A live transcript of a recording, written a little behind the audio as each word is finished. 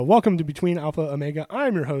Welcome to Between Alpha Omega.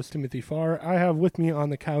 I'm your host, Timothy Farr. I have with me on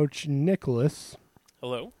the couch Nicholas.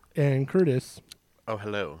 Hello. And Curtis. Oh,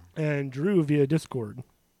 hello. And Drew via Discord.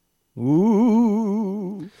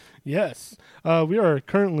 Ooh. Yes. We are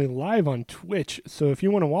currently live on Twitch, so if you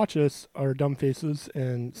want to watch us, our dumb faces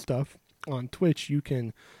and stuff, on Twitch, you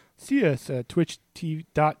can see us at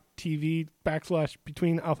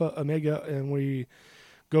twitch.tv/Between Alpha Omega, and we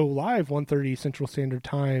go live 1:30 Central Standard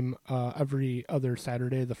Time every other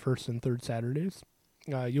Saturday, the first and third Saturdays.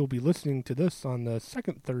 You'll be listening to this on the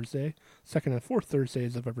second and fourth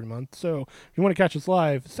Thursdays of every month. So if you want to catch us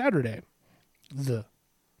live, Saturday, the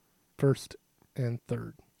first and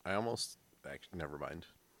third. Never mind.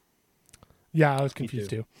 Yeah, I was confused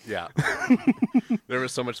too. Yeah. There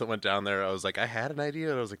was so much that went down there. I was like, I had an idea,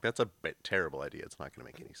 and I was like, that's a terrible idea. It's not going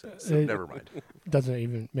to make any sense. So never mind. Doesn't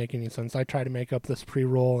even make any sense. I try to make up this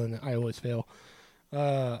pre-roll, and I always fail.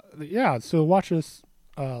 Yeah, so watch us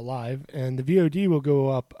live, and the VOD will go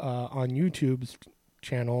up on YouTube's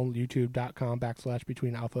channel,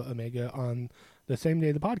 youtube.com/Between Alpha Omega, on the same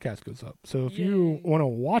day the podcast goes up. So if you want to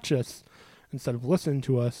watch us instead of listen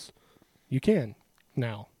to us, you can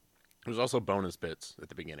now. There's also bonus bits at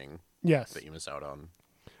the beginning. Yes. That you miss out on.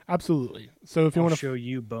 Absolutely. So if you want to show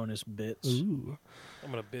you bonus bits. Ooh.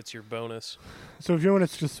 I'm going to bits your bonus. So if you want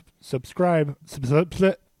to just subscribe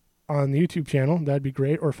on the YouTube channel, that'd be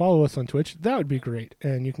great. Or follow us on Twitch. That would be great.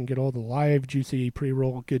 And you can get all the live, juicy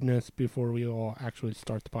pre-roll goodness before we all actually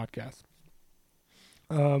start the podcast.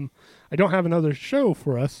 I don't have another show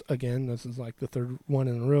for us. Again, this is like the third one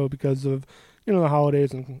in a row because of, the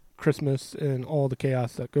holidays and Christmas and all the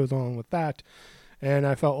chaos that goes on with that. And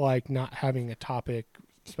I felt like not having a topic,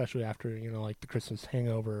 especially after, like the Christmas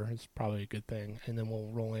Hangover, is probably a good thing. And then we'll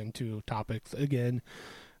roll into topics again,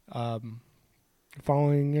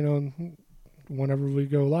 following, whenever we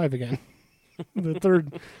go live again, the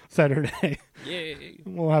third Saturday. Yay.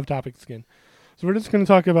 We'll have topics again. So we're just going to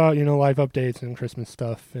talk about, live updates and Christmas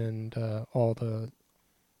stuff and all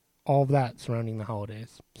of that surrounding the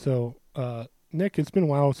holidays. So, Nick, it's been a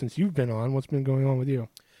while since you've been on. What's been going on with you?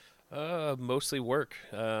 Mostly work.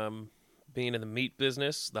 Being in the meat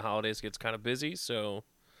business, the holidays gets kind of busy, so,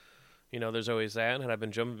 there's always that. And I've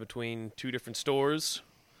been jumping between two different stores,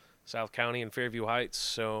 South County and Fairview Heights.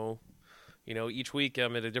 So, each week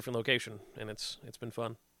I'm at a different location, and it's been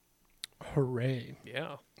fun. Hooray.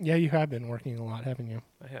 Yeah. Yeah, you have been working a lot, haven't you?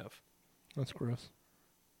 I have. That's gross.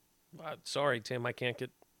 Sorry, Tim, I can't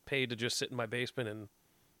get paid to just sit in my basement and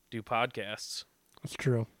do podcasts. That's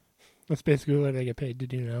true. That's basically what I get paid to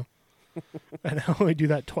do now. And I only do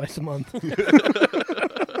that twice a month.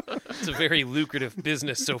 It's a very lucrative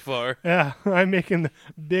business so far. Yeah, I'm making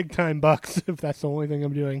big time bucks if that's the only thing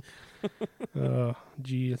I'm doing. Oh,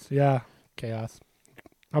 geez. Yeah, chaos.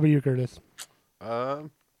 How about you, Curtis?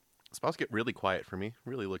 It's supposed to get really quiet for me.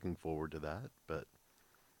 Really looking forward to that. But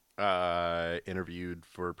interviewed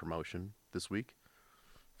for promotion this week.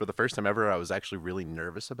 For the first time ever, I was actually really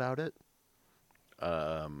nervous about it.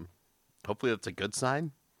 Hopefully that's a good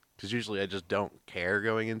sign. Because usually I just don't care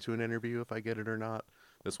going into an interview if I get it or not.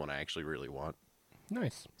 This one I actually really want.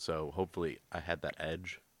 Nice. So hopefully I had that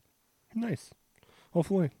edge. Nice.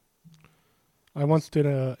 Hopefully. I once did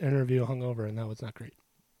an interview hungover, and that was not great.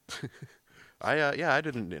 I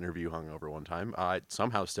did an interview hungover one time. I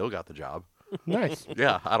somehow still got the job. Nice.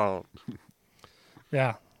 Yeah, I don't.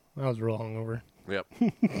 Yeah, I was real hungover. Yep.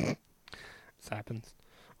 This happens.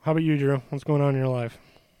 How about you, Drew? What's going on in your life?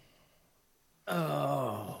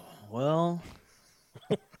 Oh, well,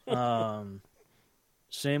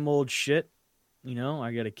 same old shit.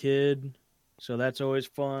 I got a kid, so that's always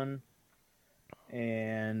fun.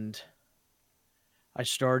 And I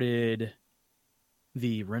started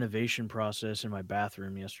the renovation process in my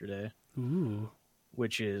bathroom yesterday. Ooh.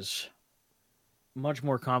 Which is much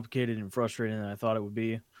more complicated and frustrating than I thought it would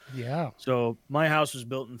be. Yeah. So my house was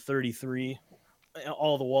built in 1933.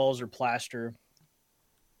 All the walls are plaster.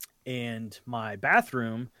 And my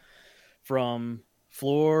bathroom, from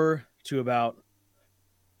floor to about,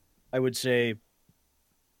 I would say,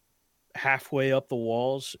 halfway up the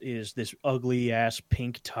walls, is this ugly-ass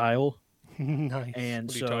pink tile. Nice. And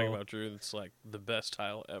What are you talking about, Drew? It's like the best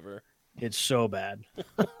tile ever. It's so bad.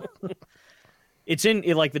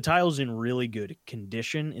 The tile's in really good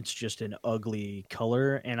condition. It's just an ugly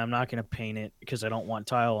color, and I'm not going to paint it because I don't want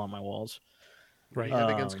tile on my walls. Right. You have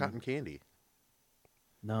against cotton candy.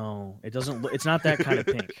 No, it doesn't. It's not that kind of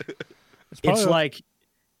pink. It's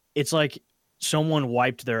it's like someone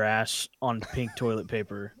wiped their ass on pink toilet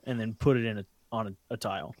paper and then put it on a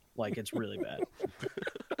tile. Like, it's really bad.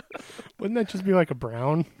 Wouldn't that just be like a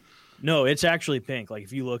brown? No, it's actually pink. Like,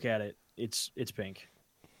 if you look at it, it's pink.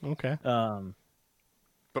 Okay.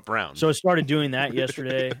 But brown. So I started doing that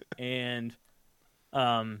yesterday, and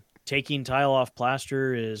taking tile off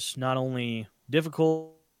plaster is not only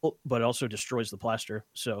difficult, but also destroys the plaster.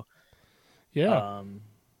 So Yeah.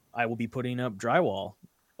 I will be putting up drywall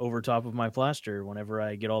over top of my plaster whenever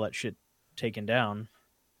I get all that shit taken down.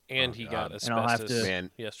 And Oh, he God. got And I'll have asbestos to-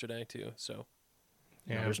 Man. yesterday too. So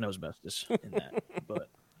No, Yeah. there's no asbestos in that. But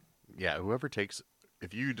Yeah, whoever takes,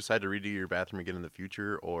 if you decide to redo your bathroom again in the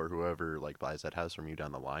future, or whoever like buys that house from you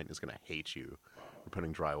down the line is gonna hate you for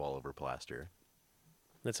putting drywall over plaster.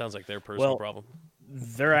 that sounds like their personal Well, problem.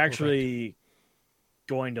 they're actually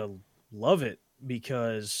going to love it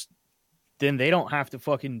because then they don't have to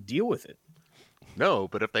fucking deal with it. No,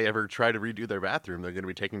 but if they ever try to redo their bathroom, they're gonna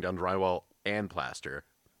be taking down drywall and plaster.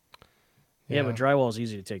 Yeah, but drywall is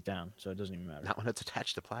easy to take down, so it doesn't even matter. Not when it's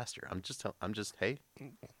attached to plaster. I'm just hey,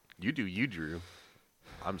 you do you, Drew.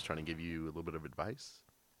 I'm just trying to give you a little bit of advice.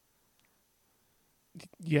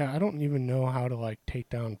 Yeah, I don't even know how to like take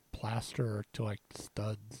down plaster to like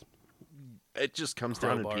studs. It just comes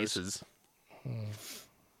down in Crowbars. pieces.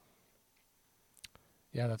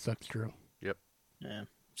 Yeah, that sucks, Drew. Yep. Yeah.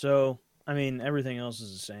 So, I mean, everything else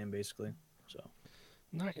is the same, basically. So,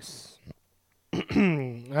 Nice.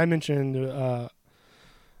 I mentioned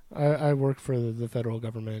I work for the federal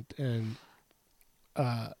government, and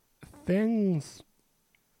things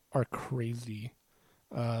are crazy.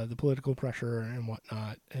 The political pressure and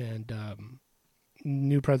whatnot, and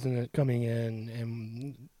new president coming in,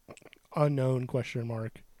 and unknown question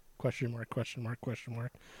mark. What's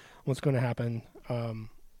going to happen?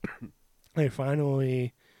 They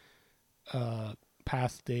finally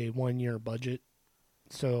passed a 1-year budget,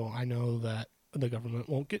 so I know that the government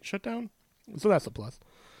won't get shut down. So that's a plus.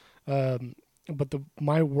 But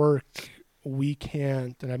my work, we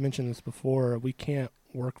can't, and I mentioned this before, we can't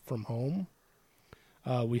work from home.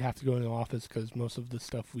 We have to go in the office because most of the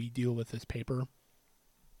stuff we deal with is paper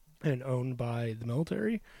and owned by the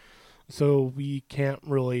military. So we can't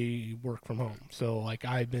really work from home. So like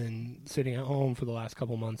I've been sitting at home for the last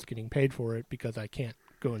couple months getting paid for it because I can't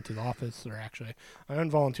go into the office, or actually I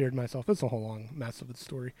unvolunteered myself. It's a whole long mess of a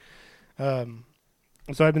story. So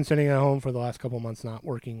I've been sitting at home for the last couple months not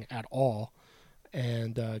working at all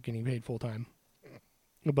and getting paid full time.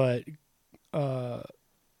 But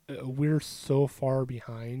we're so far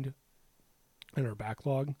behind in our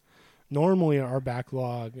backlog. Normally, our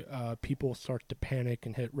backlog, people start to panic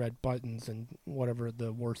and hit red buttons, and whatever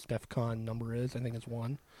the worst DEFCON number is, I think it's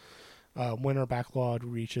 1. When our backlog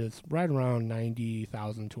reaches right around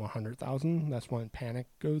 90,000 to 100,000, that's when panic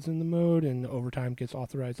goes in the mode and overtime gets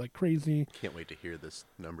authorized like crazy. Can't wait to hear this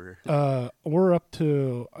number. We're up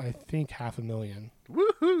to, I think, 500,000.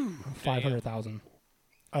 Woohoo! 500,000.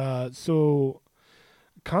 So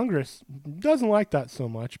Congress doesn't like that so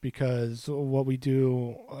much because what we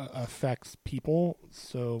do affects people.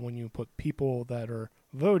 So when you put people that are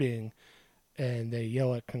voting and they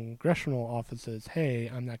yell at congressional offices, hey,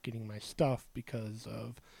 I'm not getting my stuff because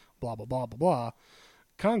of blah, blah, blah, blah, blah,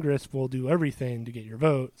 Congress will do everything to get your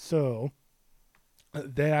vote. So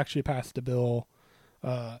they actually passed a bill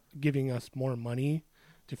giving us more money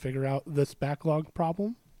to figure out this backlog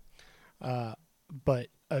problem. But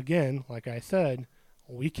again, like I said,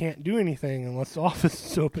 we can't do anything unless the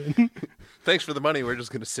office is open. Thanks for the money. We're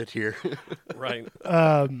just going to sit here. Right.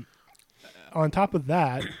 On top of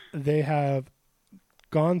that, they have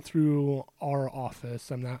gone through our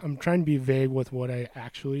office. I'm trying to be vague with what I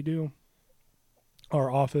actually do.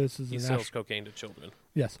 Our office is He sells cocaine to children.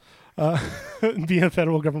 Yes. Via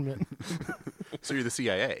federal government. So you're the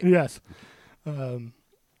CIA. Yes.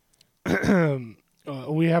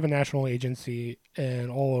 We have a national agency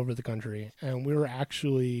and all over the country, and we're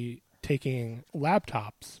actually taking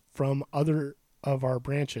laptops from other of our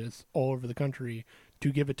branches all over the country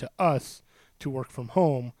to give it to us to work from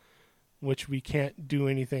home, which we can't do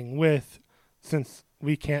anything with since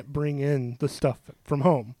we can't bring in the stuff from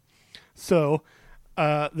home. So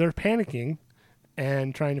they're panicking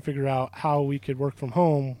and trying to figure out how we could work from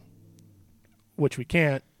home, which we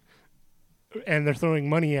can't, and they're throwing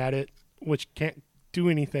money at it, which can't do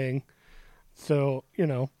anything. So,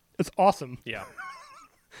 it's awesome. Yeah.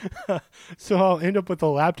 So I'll end up with a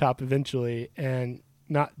laptop eventually and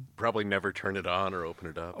not, Probably never turn it on or open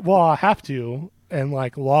it up. well, I'll have to, and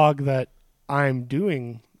like log that I'm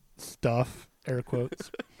doing stuff, air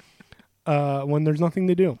quotes, when there's nothing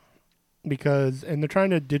to do. And they're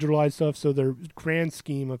trying to digitalize stuff, so their grand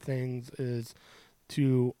scheme of things is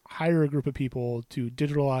to hire a group of people to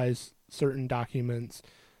digitalize certain documents,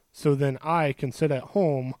 so then I can sit at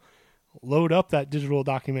home, load up that digital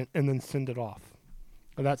document, and then send it off.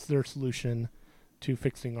 That's their solution to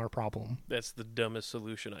fixing our problem. That's the dumbest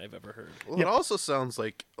solution I've ever heard. Well, Yep. it also sounds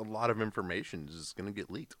like a lot of information is going to get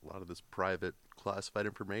leaked. A lot of this private, classified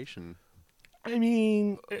information. I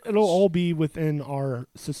mean, it'll all be within our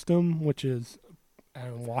system, which is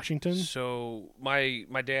Washington. So my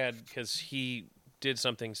dad, because he did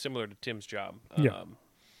something similar to Tim's job. Yeah.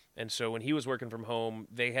 And so when he was working from home,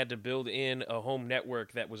 they had to build in a home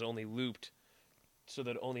network that was only looped so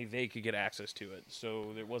that only they could get access to it.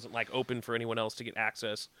 So it wasn't like open for anyone else to get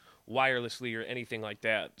access wirelessly or anything like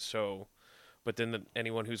that. So, but then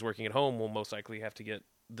anyone who's working at home will most likely have to get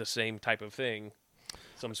the same type of thing,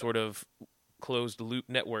 some sort of closed loop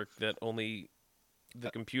network that only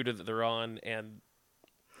the computer that they're on and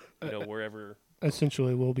wherever.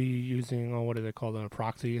 Essentially, we'll be using what do they call them,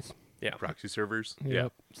 proxies? Yeah. Proxy servers.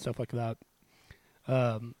 Yep, stuff like that.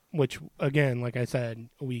 Which again, like I said,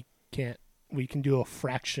 we can do a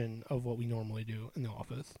fraction of what we normally do in the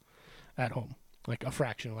office at home. Like a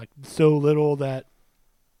fraction, like so little that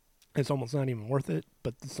it's almost not even worth it,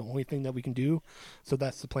 but it's the only thing that we can do. So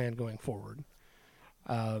that's the plan going forward.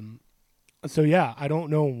 So yeah, I don't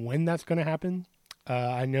know when that's going to happen.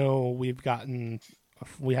 I know we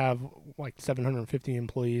have like 750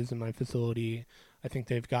 employees in my facility. I think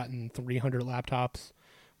they've gotten 300 laptops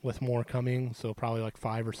with more coming. So probably like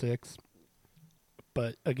 5 or 6.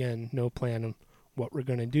 But again, no plan on what we're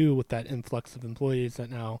going to do with that influx of employees that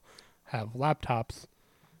now have laptops,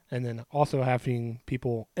 and then also having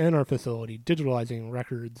people in our facility digitalizing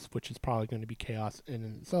records, which is probably going to be chaos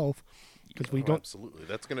in itself because we don't. Absolutely,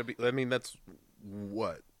 that's going to be. I mean, that's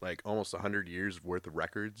what, like almost 100 years worth of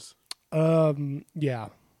records. Yeah,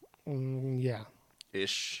 yeah,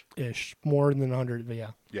 Ish. More than 100, but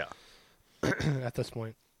yeah. Yeah. At this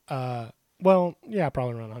point, well, yeah,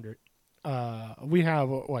 probably around 100. We have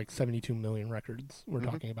like 72 million records we're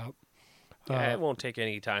talking about. Yeah, it won't take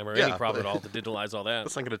any time or yeah, any problem at all to digitalize all that.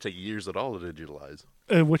 That's not going to take years at all to digitalize.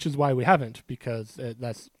 Which is why we haven't, because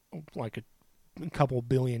that's like a couple $1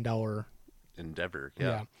 billion Endeavor.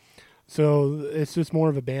 Yeah. So it's just more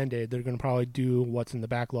of a Band-Aid. They're going to probably do what's in the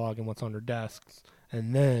backlog and what's on their desks,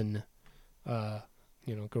 and then,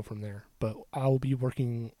 go from there. But I'll be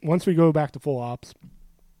working, once we go back to full ops,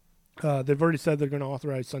 they've already said they're going to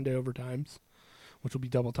authorize Sunday overtimes, which will be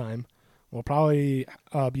double time. We'll probably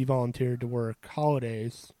be volunteered to work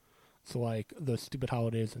holidays. So like those stupid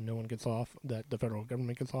holidays that no one gets off, that the federal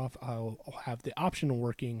government gets off, I'll have the option of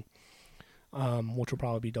working, which will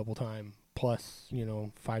probably be double time, plus,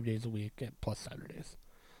 5 days a week, plus Saturdays.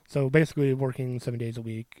 So basically working 7 days a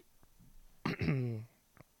week,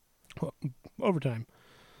 overtime,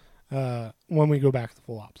 when we go back to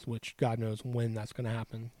full ops, which God knows when that's going to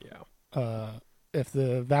happen. Yeah. If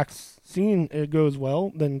the vaccine it goes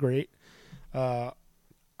well, then great.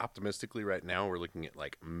 Optimistically, right now we're looking at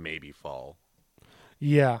like maybe fall.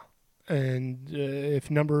 Yeah, and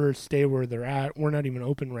if numbers stay where they're at, we're not even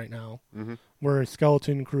open right now. Mm-hmm. We're a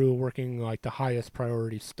skeleton crew working like the highest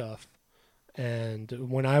priority stuff. And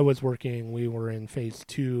when I was working, we were in phase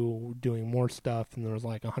 2 doing more stuff, and there was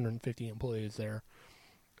like 150 employees there.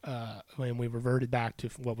 And we reverted back to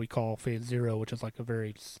what we call phase 0, which is like a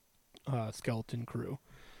very skeleton crew.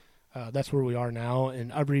 That's where we are now,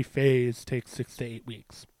 and every phase takes 6 to 8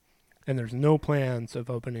 weeks. And there's no plans of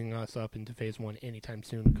opening us up into phase 1 anytime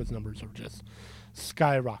soon because numbers are just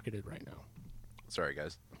skyrocketed right now. Sorry,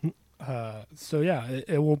 guys. So yeah,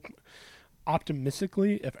 it will,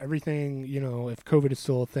 optimistically, if everything, if COVID is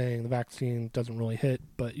still a thing, the vaccine doesn't really hit,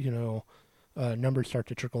 but, numbers start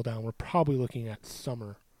to trickle down, we're probably looking at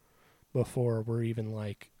summer before we're even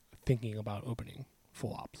like thinking about opening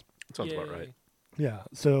full ops. Sounds about right. Yeah,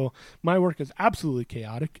 so my work is absolutely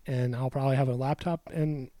chaotic, and I'll probably have a laptop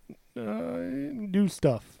and do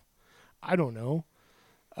stuff. I don't know.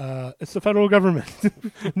 It's the federal government.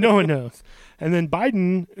 No one knows. And then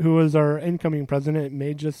Biden, who is our incoming president,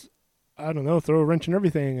 may just, I don't know, throw a wrench in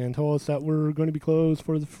everything and tell us that we're going to be closed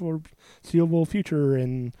for the foreseeable future,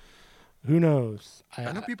 and who knows.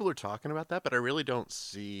 I know people are talking about that, but I really don't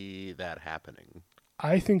see that happening.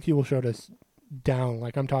 I think he will shut us down,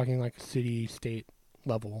 like I'm talking like city, state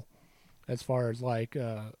level, as far as like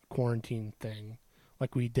quarantine thing,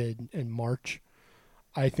 like we did in March.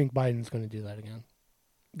 I think Biden's going to do that again.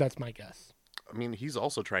 That's my guess. I mean, he's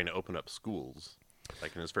also trying to open up schools,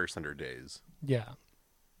 like in his first 100 days. Yeah.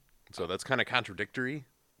 So that's kind of contradictory.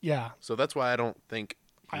 Yeah. So that's why I don't think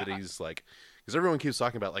that he's like, because everyone keeps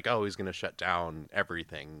talking about like, oh, he's going to shut down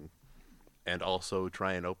everything and also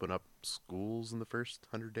try and open up schools in the first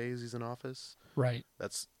 100 days he's in office. Right.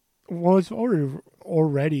 That's Well, it's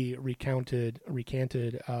already recanted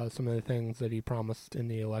some of the things that he promised in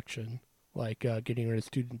the election, like getting rid of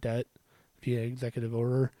student debt, via executive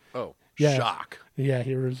order. Oh, Yeah. shock. Yeah,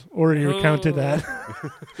 he was already recounted that.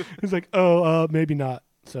 He's like, maybe not.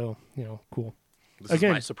 So, cool. This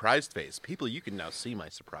Again. is my surprised face. People, you can now see my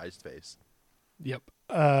surprised face. Yep.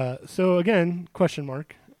 So again, question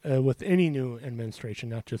mark, with any new administration,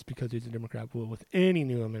 not just because he's a Democrat, but with any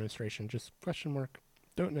new administration, just question mark.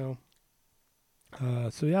 Don't know.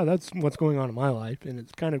 So yeah, that's what's going on in my life, and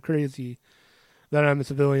it's kind of crazy that I'm a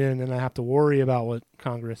civilian and I have to worry about what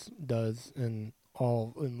Congress does and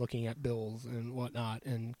looking at bills and whatnot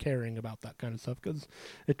and caring about that kind of stuff because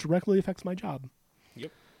it directly affects my job.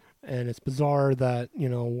 Yep. And it's bizarre that,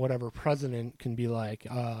 whatever president can be like,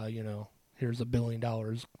 here's $1 billion,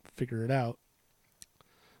 figure it out,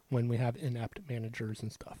 when we have inept managers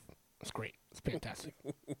and stuff. It's great. It's fantastic.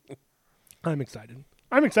 I'm excited.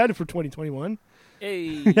 I'm excited for 2021.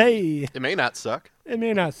 Hey. Hey. It may not suck. It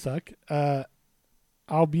may not suck.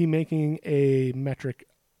 I'll be making a metric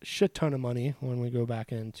shit ton of money when we go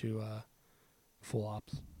back into full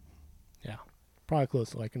ops. Yeah. Probably close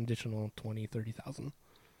to like an additional 20,000, 30,000.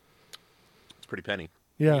 It's pretty penny.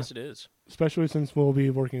 Yeah. Yes, it is. Especially since we'll be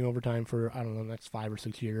working overtime for, I don't know, the next 5 or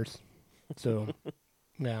 6 years. So,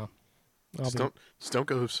 yeah. Just don't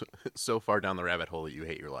go so far down the rabbit hole that you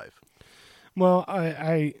hate your life. Well,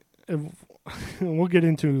 we'll get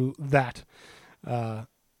into that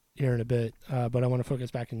here in a bit, but I want to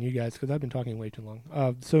focus back on you guys because I've been talking way too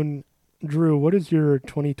long. So, Drew, what is your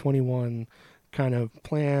 2021 kind of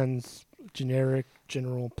plans,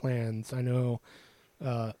 general plans? I know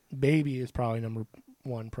baby is probably number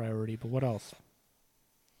one priority, but what else?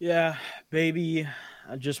 Yeah, baby,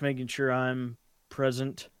 just making sure I'm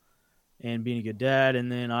present and being a good dad,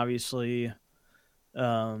 and then obviously...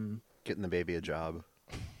 Getting the baby a job.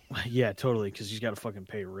 Yeah, totally, because he's got to fucking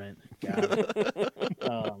pay rent.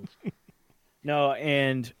 No,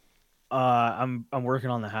 and I'm working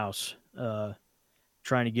on the house,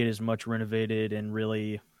 trying to get as much renovated and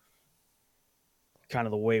really kind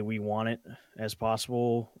of the way we want it as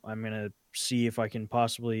possible. I'm gonna see if I can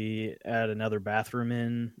possibly add another bathroom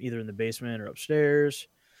in, either in the basement or upstairs.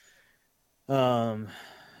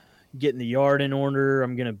 Getting the yard in order.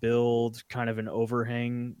 I'm going to build kind of an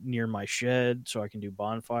overhang near my shed so I can do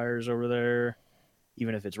bonfires over there,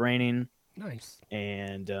 even if it's raining. Nice.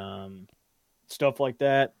 And stuff like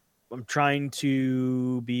that. I'm trying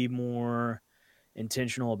to be more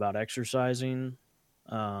intentional about exercising,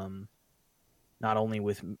 not only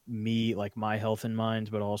with me, like my health in mind,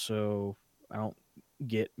 but also I don't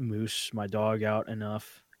get Moose, my dog, out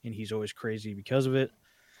enough, and he's always crazy because of it.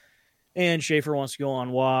 And Schaefer wants to go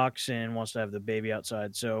on walks and wants to have the baby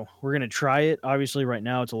outside. So we're going to try it. Obviously, right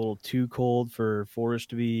now it's a little too cold for Forrest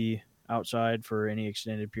to be outside for any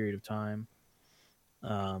extended period of time.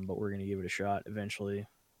 But we're going to give it a shot eventually.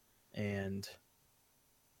 And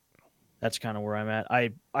that's kind of where I'm at.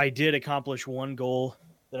 I did accomplish one goal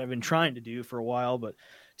that I've been trying to do for a while. But,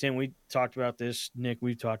 Tim, we talked about this. Nick,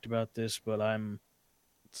 we've talked about this. But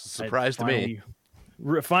It's a surprise to me.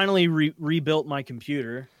 Finally rebuilt my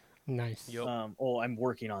computer. Nice. Yep. I'm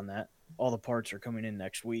working on that. All the parts are coming in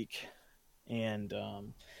next week. And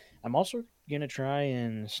I'm also going to try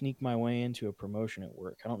and sneak my way into a promotion at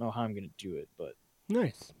work. I don't know how I'm going to do it, but...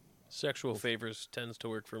 Nice. Sexual favors tends to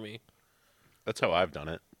work for me. That's how I've done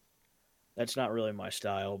it. That's not really my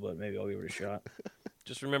style, but maybe I'll give it a shot.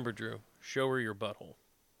 Just remember, Drew, show her your butthole.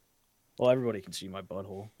 Well, everybody can see my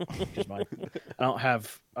butthole. 'Cause I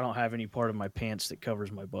don't have any part of my pants that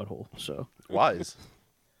covers my butthole, so... Wise.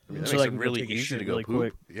 I mean, that So makes I it can go really take a easy shit to go really poop.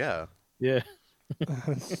 quick. Yeah. Yeah.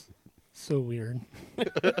 So weird. I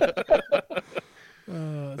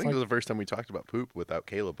think it was the first time we talked about poop without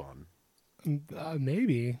Caleb on.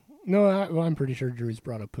 Maybe. No, I'm pretty sure Drew's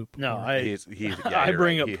brought up poop. No, before. I you're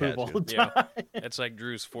bring right, up he poop had all to. the time. Yeah. It's like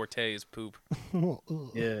Drew's forte is poop.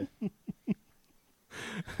 Yeah.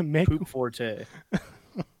 Make Poop forte.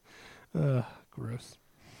 gross.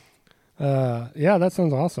 Yeah, that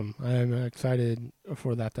sounds awesome. I'm excited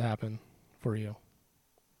for that to happen for you.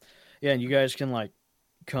 Yeah, and you guys can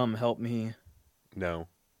come help me No.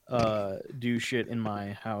 do shit in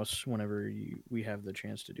my house whenever we have the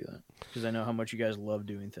chance to do that, because I know how much you guys love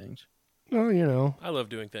doing things. Well, I love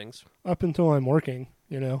doing things. up until I'm working,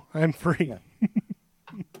 I'm free. Yeah.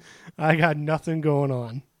 I got nothing going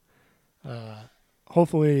on.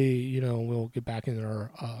 Hopefully, we'll get back in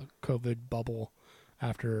our COVID bubble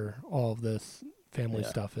after all of this family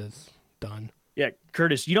stuff is done. Yeah,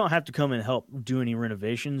 Curtis, you don't have to come and help do any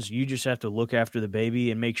renovations. You just have to look after the baby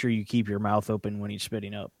and make sure you keep your mouth open when he's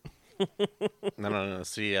spitting up. No.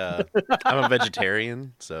 See, I'm a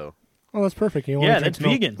vegetarian, so... Oh, that's perfect. You Yeah, only that's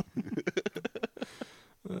drink milk.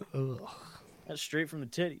 vegan. That's straight from the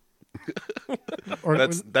titty. Or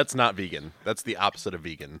That's not vegan. That's the opposite of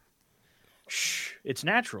vegan. Shh, it's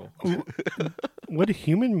natural. would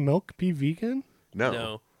human milk be vegan?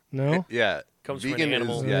 No. No. Yeah. Comes from an vegan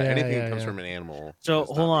animal. is Yeah, anything yeah, that comes yeah. from an animal. So is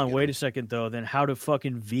not hold on, vegan. wait a second though. Then how do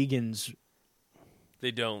fucking vegans?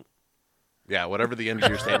 They don't. Yeah, whatever the end of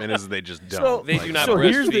your statement is, they just don't. So They do not So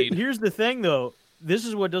breastfeed. here's the thing though. This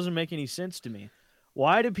is what doesn't make any sense to me.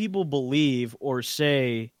 Why do people believe or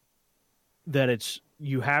say that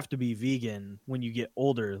you have to be vegan when you get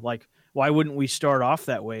older? Like, why wouldn't we start off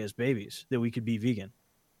that way as babies, that we could be vegan?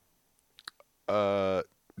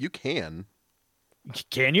 You can.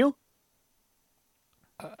 Can you?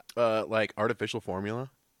 Like artificial formula.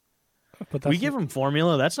 But We give them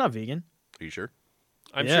formula. That's not vegan. Are you sure?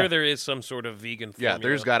 I'm Yeah. sure there is some sort of vegan formula. Yeah,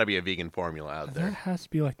 there's got to be a vegan formula out that there. has to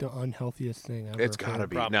be like the unhealthiest thing ever. It's got to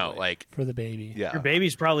be. No, Probably. like, for the baby. yeah. Your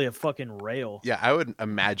baby's probably a fucking rail. Yeah, I would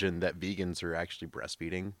imagine that vegans are actually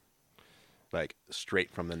breastfeeding, like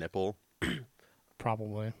straight from the nipple.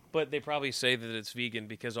 Probably. But they probably say that it's vegan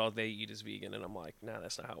because all they eat is vegan, and I'm like, nah,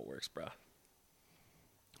 that's not how it works, bro.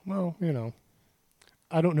 Well,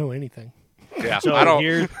 I don't know anything. Yeah, So I don't.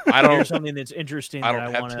 here's something that's interesting I that don't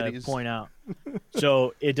I have want to titties. point out.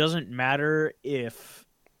 So it doesn't matter if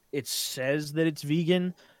it says that it's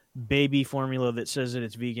vegan. Baby formula that says that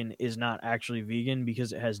it's vegan is not actually vegan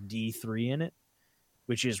because it has D3 in it,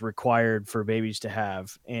 which is required for babies to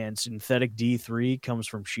have. And synthetic D3 comes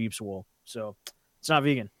from sheep's wool. So it's not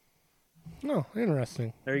vegan. Oh,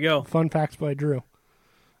 interesting. There you go. Fun facts by Drew.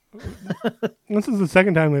 This is the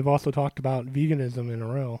second time we've also talked about veganism in a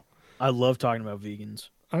row. I love talking about vegans.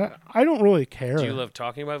 I don't really care. Do you love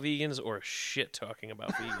talking about vegans or shit talking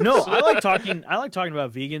about vegans? No, I like talking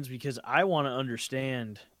about vegans because I want to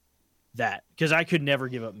understand that, because I could never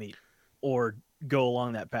give up meat or go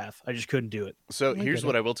along that path. I just couldn't do it. So I here's get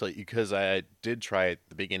what it. I will tell you, because I did try at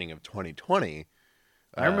the beginning of 2020.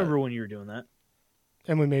 I remember when you were doing that.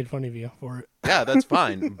 And we made fun of you for it. Yeah, that's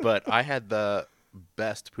fine, but I had the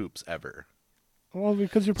best poops ever. Well,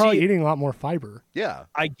 because you're probably See- eating a lot more fiber. Yeah.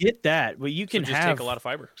 I get that, but you So can just have take a lot of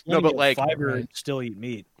fiber. No, but plenty of like- fiber Right. and still eat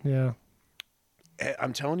meat. Yeah.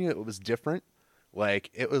 I'm telling you, it was different. Like,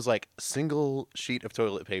 it was like single sheet of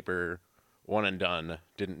toilet paper, one and done,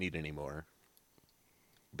 didn't need any more.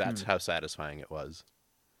 That's how satisfying it was.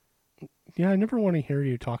 Yeah, I never want to hear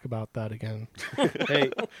you talk about that again. Hey,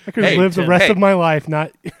 I could Hey, live the Tim, rest hey. of my life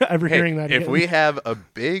not ever Hey, hearing that if again. we have a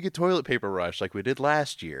big toilet paper rush like we did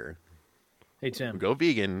last year, hey we Tim. go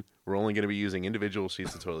vegan, we're only going to be using individual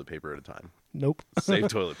sheets of toilet paper at a time. Nope. Save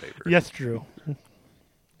toilet paper. Yes, Drew.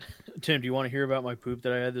 Tim, do you want to hear about my poop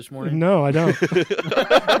that I had this morning? No, I don't.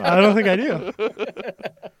 I don't think I do.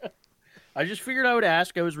 I just figured I would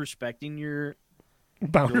ask. I was respecting your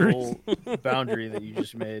Boundaries. little boundary that you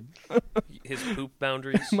just made. His poop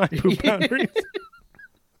boundaries. My poop boundaries.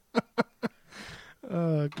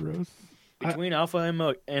 Gross. Between Alpha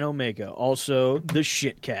and Omega, also the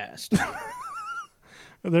shitcast.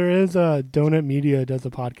 There is a Donut Media does a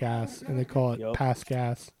podcast, and they call it Yup. Past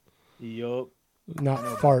Gas. Yup. Not I know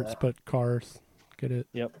about farts, that. but cars. Get it?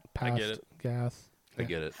 Yep. Past get it. gas. I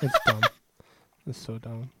get it. It's dumb. It's so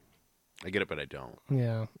dumb. I get it, but I don't.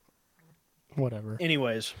 Yeah. Whatever.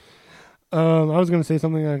 Anyways, I was gonna say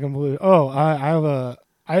something I completely. Oh, I have a.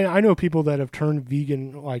 I know people that have turned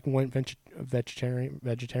vegan, like went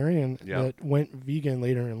vegetarian Yeah. that went vegan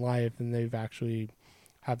later in life, and they've actually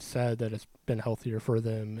have said that it's been healthier for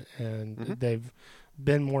them, and they've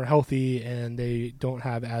been more healthy, and they don't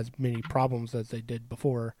have as many problems as they did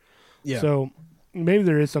before. yeah. So maybe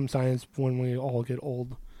there is some science when we all get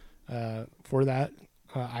old for that.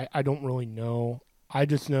 I don't really know. I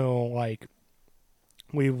just know, like,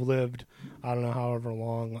 we've lived, I don't know, however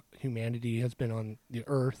long humanity has been on the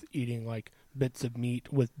earth, eating like bits of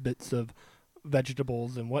meat with bits of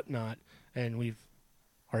vegetables and whatnot, and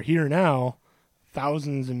are here now,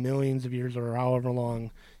 thousands and millions of years or however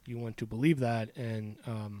long you want to believe that, and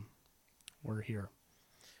we're here.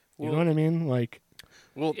 You know Well, what I mean? Like,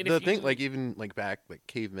 Well, And the if thing, you- like, even like back, like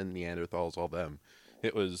cavemen, Neanderthals, all them,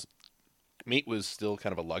 it was meat was still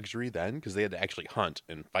kind of a luxury then because they had to actually hunt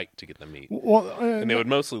and fight to get the meat, well, and they would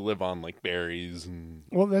mostly live on like berries and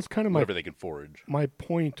well, that's kind of whatever they could forage. my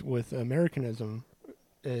point with Americanism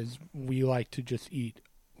is we like to just eat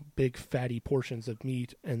big fatty portions of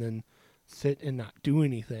meat and then sit and not do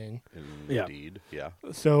anything. Yeah. Indeed, yeah.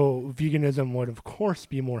 So veganism would of course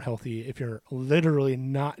be more healthy if you're literally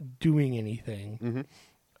not doing anything.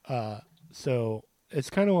 So it's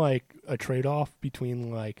kind of like a trade-off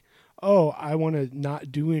between like, oh, I want to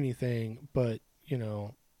not do anything, but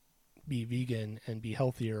be vegan and be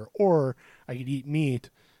healthier, or I could eat meat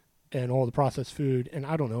and all the processed food and,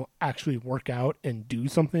 I don't know, actually work out and do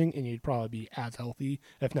something, and you'd probably be as healthy,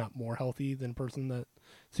 if not more healthy, than a person that...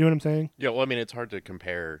 See what I'm saying? Yeah, well, I mean, it's hard to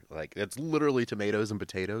compare. Like, it's literally tomatoes and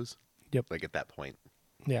potatoes. Yep. Like, at that point.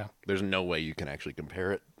 Yeah. There's no way you can actually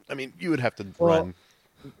compare it. I mean, you would have to Well, run.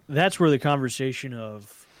 That's where the conversation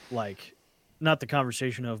of, like, not the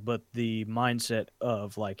conversation of, but the mindset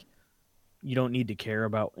of, like, you don't need to care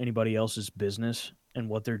about anybody else's business and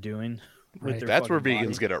what they're doing. Right. Their That's where fucking vegans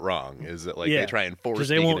body. get it wrong, is that, like, Yeah, they try and force Because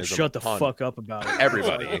they won't veganism shut the upon fuck up about it.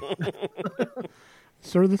 everybody.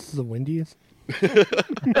 Sir, this is a Wendy's.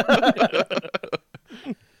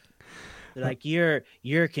 They're like,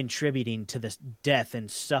 you're contributing to the death and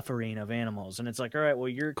suffering of animals. And it's like, all right, well,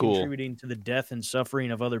 you're Cool. contributing to the death and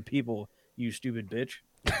suffering of other people, you stupid bitch.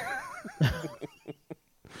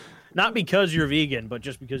 Not because you're vegan, but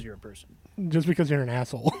just because you're a person. Just because you're an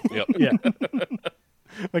asshole. Yep. Yeah.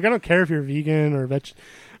 Like, I don't care if you're vegan or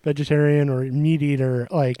vegetarian or meat eater.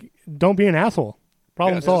 Like, don't be an asshole.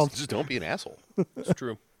 Problem Yeah, solved. just don't be an asshole. It's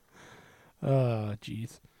true.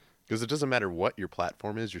 Jeez. Because it doesn't matter what your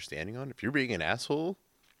platform is you're standing on. If you're being an asshole,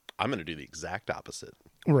 I'm going to do the exact opposite.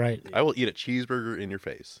 Right. I will eat a cheeseburger in your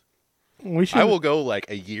face. We should. I will go like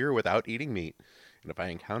a year without eating meat. And if I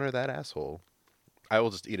encounter that asshole, I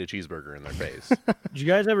will just eat a cheeseburger in their face. Did you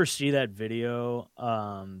guys ever see that video?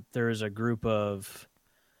 There was a group of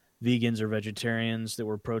vegans or vegetarians that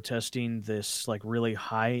were protesting this like really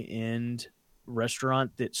high-end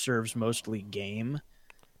restaurant that serves mostly game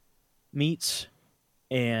meats,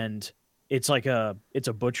 and it's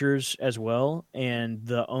a butcher's as well. And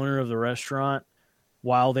the owner of the restaurant,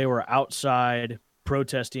 while they were outside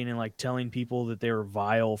protesting and like telling people that they were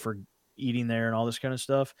vile for eating there and all this kind of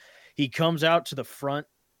stuff, he comes out to the front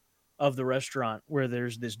of the restaurant where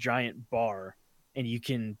there's this giant bar, and he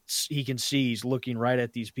can see he's looking right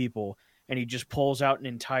at these people, and he just pulls out an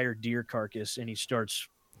entire deer carcass and he starts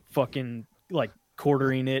fucking like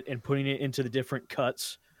quartering it and putting it into the different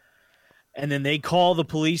cuts. And then they call the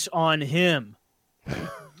police on him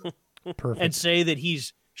Perfect. and say that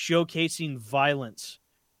he's showcasing violence.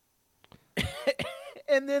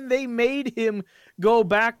 And then they made him go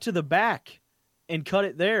back to the back and cut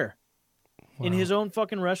it there in Wow. his own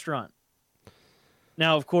fucking restaurant.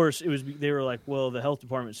 Now, of course, they were like, well, the health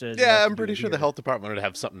department says... you yeah, have to I'm do pretty it sure the here. health department would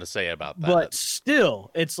have something to say about that. But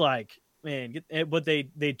still, it's like, man, but they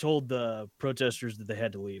told the protesters that they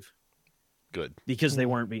had to leave Good. because they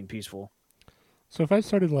weren't being peaceful. So if I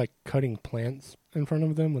started like cutting plants in front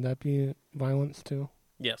of them, would that be violence too?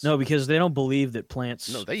 Yes. No, because they don't believe that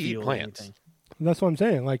plants No, they eat feel plants. anything. That's what I'm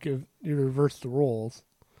saying. Like, if you reverse the roles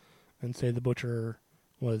and say the butcher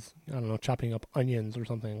was, I don't know, chopping up onions or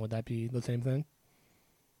something, would that be the same thing?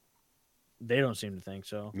 They don't seem to think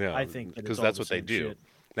so. No, I think because all that's the what they same do. shit.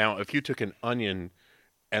 Now, if you took an onion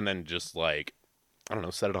and then just like, I don't know,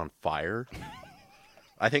 set it on fire,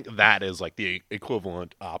 I think that is like the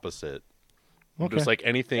equivalent opposite. Okay. Just like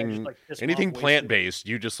anything, Yeah, just, like, piss 'em anything off, waste plant based,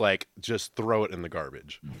 you just throw it in the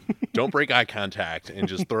garbage. Don't break eye contact and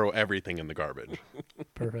just throw everything in the garbage.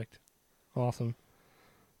 Perfect. Awesome.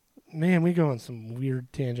 Man, we go on some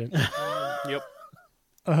weird tangent. Yep.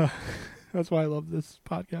 That's why I love this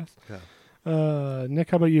podcast. Yeah. Nick,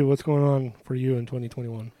 how about you? What's going on for you in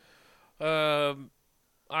 2021?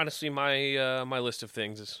 Honestly, my list of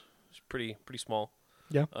things is pretty small.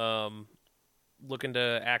 Yeah. Looking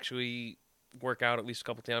to actually work out at least a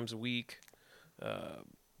couple times a week.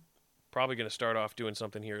 Probably going to start off doing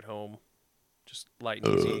something here at home, just light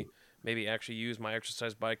and easy. Maybe actually use my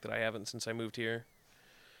exercise bike that I haven't since I moved here.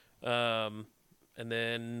 And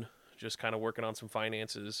then just kind of working on some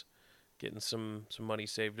finances, getting some money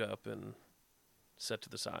saved up and set to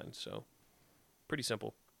the side. So pretty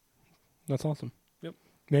simple. That's awesome. Yep.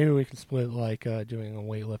 Maybe we can split like doing a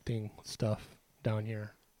weightlifting stuff down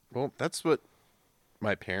here. Well, that's what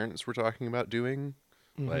my parents were talking about doing.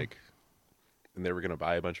 Mhm. Like, and they were going to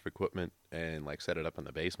buy a bunch of equipment and like set it up in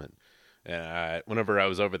the basement. And whenever I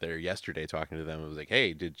was over there yesterday talking to them, I was like,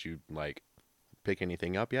 hey, did you like pick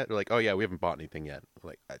anything up yet? They're like, oh yeah, we haven't bought anything yet.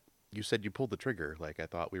 Like, you said you pulled the trigger. Like, I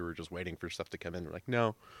thought we were just waiting for stuff to come in. They're like,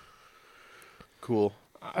 no. Cool.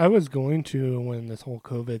 I was going to when this whole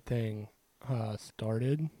COVID thing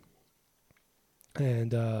started,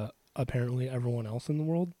 and apparently everyone else in the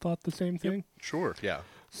world thought the same thing. Sure. Yeah.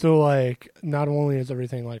 So, like, not only is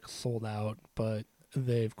everything, like, sold out, but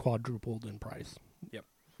they've quadrupled in price. Yep.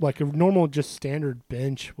 Like, a normal, just standard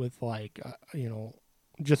bench with, like,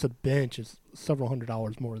 just a bench is several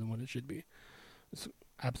 $100s more than what it should be. It's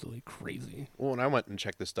absolutely crazy. Well, when I went and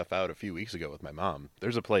checked this stuff out a few weeks ago with my mom,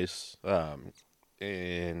 there's a place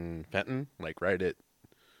in Fenton, like right at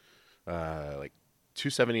like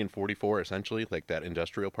 270 and 44, essentially, like that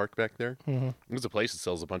industrial park back there. Mm-hmm. There's a place that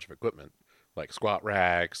sells a bunch of equipment, like squat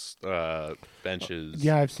racks, benches.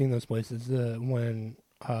 Yeah, I've seen those places. When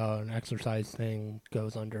an exercise thing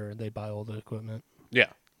goes under, they buy all the equipment. Yeah.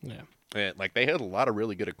 Yeah. And like they had a lot of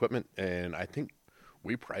really good equipment, and I think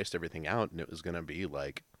we priced everything out, and it was going to be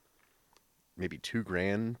like maybe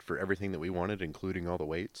 $2,000 for everything that we wanted, including all the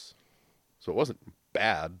weights. So it wasn't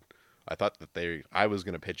bad. I thought that I was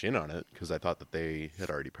going to pitch in on it because I thought that they had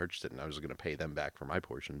already purchased it and I was going to pay them back for my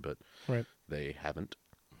portion, but Right. they haven't.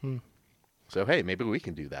 Hmm. So, hey, maybe we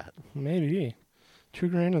can do that. Maybe.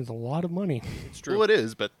 $2,000 is a lot of money. It's true. Well, it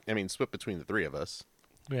is, but I mean, split between the three of us.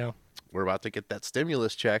 Yeah. We're about to get that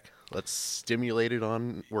stimulus check. Let's stimulate it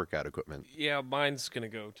on workout equipment. Yeah, mine's going to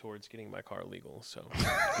go towards getting my car legal, so.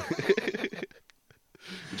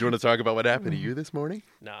 Did you want to talk about what happened to you this morning?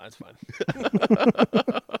 Nah, it's fine.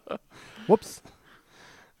 Whoops.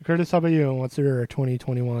 Curtis, how about you? What's your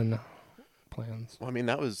 2021 plans? Well, I mean,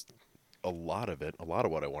 that was a lot of it. A lot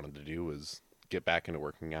of what I wanted to do was get back into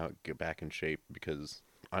working out, get back in shape, because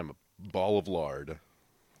I'm a ball of lard.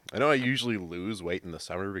 I know I usually lose weight in the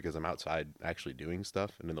summer because I'm outside actually doing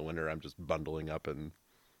stuff, and in the winter I'm just bundling up and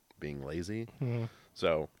being lazy. Mm.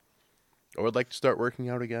 So I would like to start working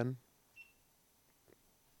out again.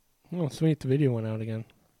 Oh, sweet. The video went out again.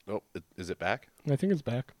 Oh, is it back? I think it's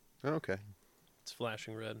back. Oh, okay. It's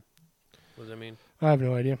flashing red. What does that mean? I have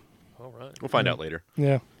no idea. All right. We'll find out later.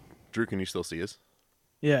 Yeah. Drew, can you still see us?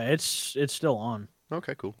 Yeah, it's still on.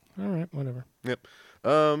 Okay, cool. All right. Whatever. Yep.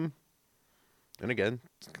 And again,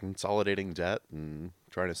 consolidating debt and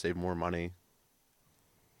trying to save more money.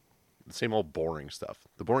 The same old boring stuff.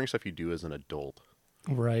 The boring stuff you do as an adult.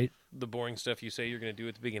 Right. The boring stuff you say you're going to do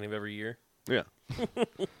at the beginning of every year. Yeah.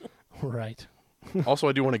 Right. Also,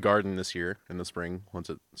 I do want to garden this year in the spring once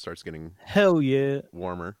it starts getting Hell yeah.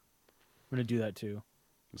 warmer. I'm going to do that too.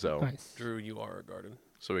 So, Nice. Drew, you are a garden.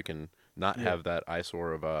 so we can not Yeah. have that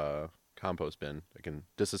eyesore of a compost bin. I can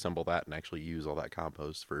disassemble that and actually use all that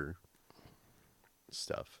compost for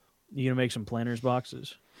stuff. You going to make some planters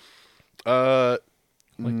boxes? No,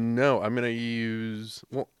 I'm gonna use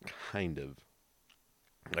kind of.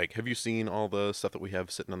 Like, have you seen all the stuff that we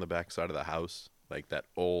have sitting on the back side of the house? Like that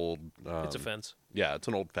old. It's a fence. Yeah, it's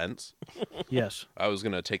an old fence. Yes. I was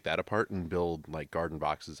gonna take that apart and build like garden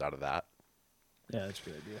boxes out of that. Yeah, that's a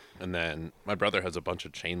good idea. And then my brother has a bunch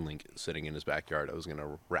of chain link sitting in his backyard. I was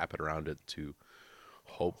gonna wrap it around it to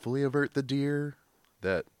hopefully avert the deer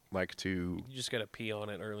that like to. You just got to pee on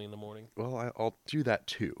it early in the morning. Well, I'll do that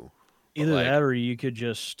too. But, Either like, that or you could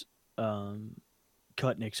just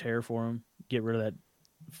cut Nick's hair for him. Get rid of that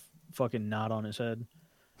fucking knot on his head.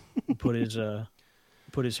 Put his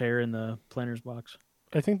hair in the planter's box.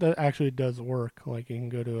 I think that actually does work. Like you can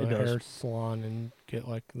go to a It does. hair salon and get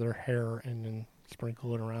like their hair and then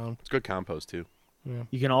sprinkle it around. It's good compost too. Yeah.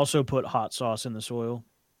 You can also put hot sauce in the soil.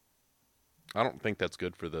 I don't think that's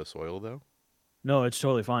good for the soil though. No, it's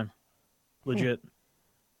totally fine. Legit.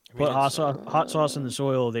 I mean, Put hot, it's- hot sauce in the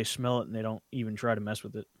soil, they smell it, and they don't even try to mess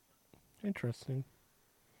with it. Interesting.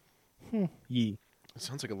 Yee. It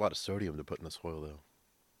sounds like a lot of sodium to put in the soil though.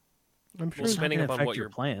 I'm sure. Well, It's not depending gonna upon affect what your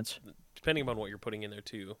you're- plants. Depending upon what you're putting in there,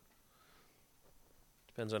 too.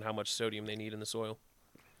 Depends on how much sodium they need in the soil.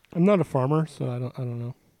 I'm not a farmer, so I don't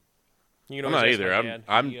know. You I'm know, not either. He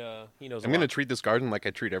knows. I'm a going to lot. treat this garden like I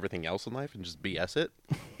treat everything else in life and just BS it.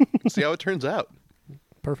 See how it turns out.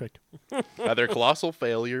 Perfect. Either colossal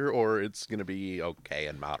failure or it's going to be okay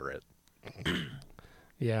and moderate.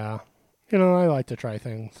 Yeah. You know, I like to try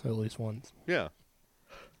things at least once. Yeah.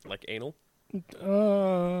 Like anal.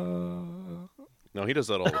 No, he does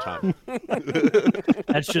that all the time.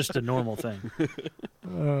 That's just a normal thing.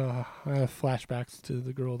 I have flashbacks to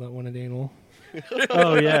the girl that wanted anal.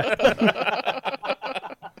 Oh, yeah.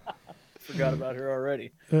 Forgot about her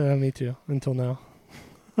already. Me too. Until now,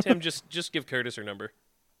 Tim, just give Curtis her number.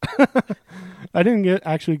 I didn't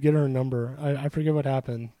actually get her number. I forget what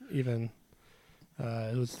happened. Even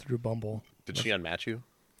it was through Bumble. Did she unmatch you?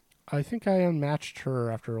 I think I unmatched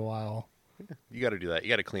her after a while. You got to do that. You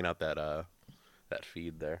got to clean out that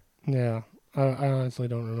feed there. Yeah. I honestly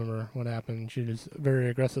don't remember what happened. She just very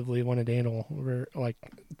aggressively wanted anal.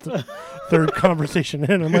 Third conversation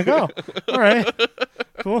in, I'm like, oh, all right,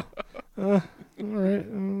 cool, all right.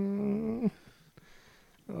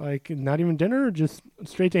 Like not even dinner, just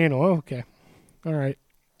straight to anal. Oh, okay, all right.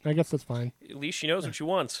 I guess that's fine. At least she knows what she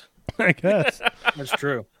wants. I guess. That's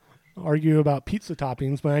true. Argue about pizza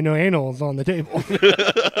toppings, but I know anal is on the table.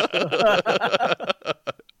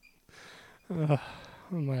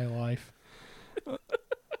 My life. You're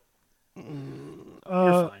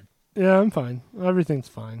fine. Yeah, I'm fine. Everything's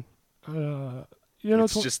fine.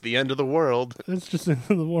 it's just the end of the world. It's just the end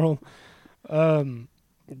of the world.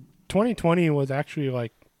 2020 was actually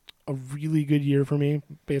like a really good year for me,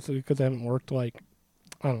 basically because I haven't worked like,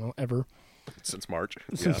 I don't know, ever. Since March.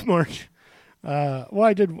 Since March. Well,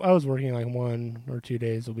 I was working like 1 or 2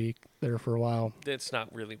 days a week there for a while. It's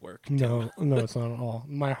not really work. No, it's not at all.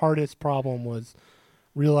 My hardest problem was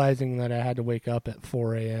realizing that I had to wake up at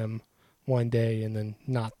 4 a.m. one day and then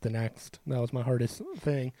not the next. That was my hardest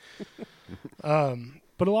thing.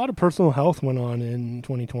 But a lot of personal health went on in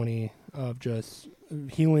 2020 of just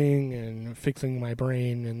healing and fixing my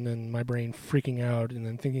brain, and then my brain freaking out and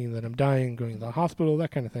then thinking that I'm dying, going to the hospital,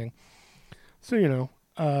 that kind of thing. So,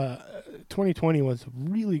 2020 was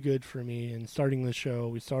really good for me. And starting the show,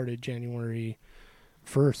 we started January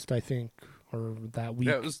 1st, I think, or that week.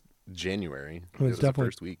 Yeah, it was January. It was definitely the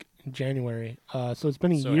first week. January. So it's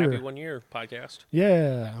been a So year. happy 1 year podcast.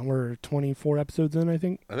 Yeah, we're 24 episodes in, I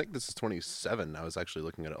think. I think this is 27. I was actually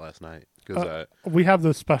looking at it last night. Cause, We have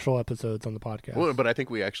those special episodes on the podcast. well, but I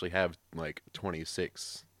think we actually have like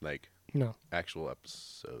 26 No, actual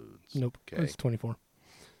episodes. nope, Okay. it's 24.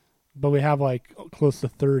 But we have like close to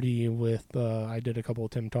 30 with, I did a couple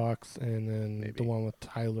of Tim Talks, and then Maybe. the one with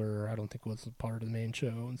Tyler, I don't think was a part of the main show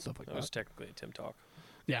and stuff like That that. was technically a Tim Talk.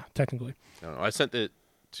 Yeah, technically. I don't know. I sent it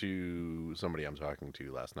to somebody I'm talking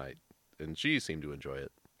to last night, and she seemed to enjoy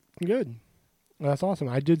it. Good. That's awesome.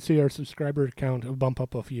 I did see our subscriber count bump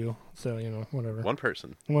up a few, so, whatever. One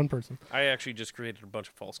person. One person. I actually just created a bunch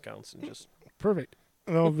of false counts and just Perfect.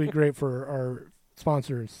 That would be great for our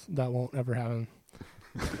sponsors. That won't ever happen.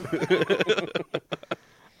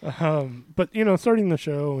 But starting the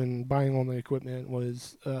show and buying all the equipment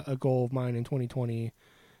was a goal of mine in 2020,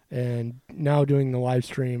 and now doing the live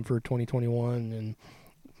stream for 2021, and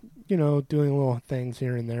doing little things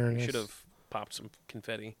here and there. And should have popped some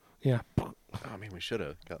confetti. Yeah, Oh, man, we should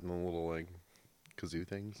have gotten the little kazoo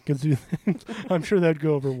things. I'm sure that'd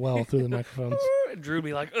go over well through the microphones. Drew would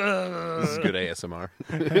be like, This is good ASMR.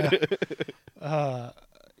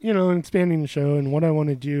 Expanding the show and what I want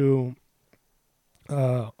to do.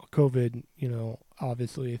 COVID,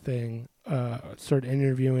 obviously a thing. Start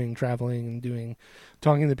interviewing, traveling, and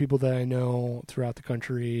talking to people that I know throughout the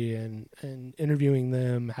country, and interviewing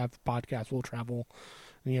them. Have podcasts. We'll travel,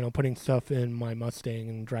 putting stuff in my Mustang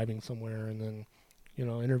and driving somewhere, and then,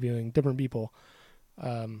 interviewing different people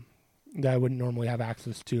that I wouldn't normally have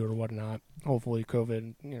access to or whatnot. Hopefully,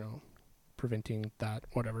 COVID, preventing that,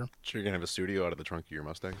 whatever. So you're going to have a studio out of the trunk of your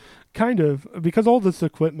Mustang? Kind of, because all this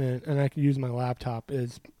equipment, and I can use my laptop,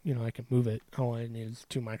 is, I can move it. All I need is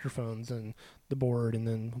 2 microphones and the board, and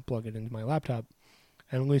then plug it into my laptop,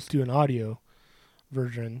 and at least do an audio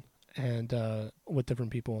version, and with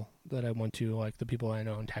different people that I want to, like the people I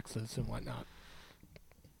know in Texas and whatnot.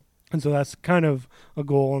 And so that's kind of a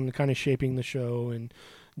goal, and kind of shaping the show and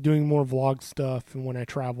doing more vlog stuff and when I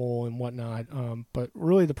travel and whatnot. But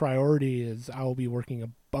really the priority is I will be working a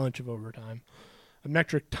bunch of overtime, a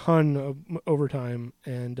metric ton of overtime,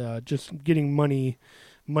 and just getting money,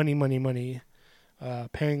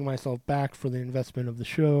 paying myself back for the investment of the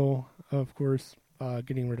show, of course,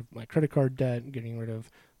 getting rid of my credit card debt, getting rid of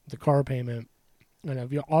the car payment. And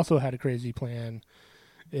I've also had a crazy plan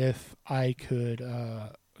if I could,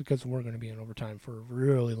 because we're going to be in overtime for a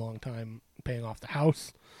really long time, paying off the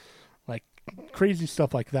house. Like crazy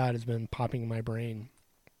stuff like that has been popping in my brain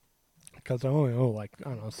because I only owe like, I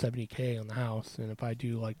don't know, $70,000 on the house. And if I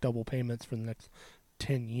do like double payments for the next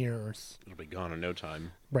 10 years, It'll be gone in no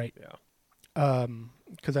time. right. Yeah.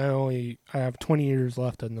 Because I have 20 years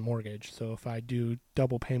left on the mortgage. So if I do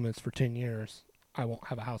double payments for 10 years, I won't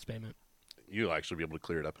have a house payment. You'll actually be able to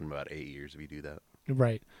clear it up in about 8 years if you do that.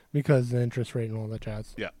 Right. Because the interest rate and all that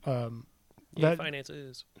jazz. Yeah. Yeah,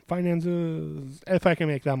 finances. Finances, if I can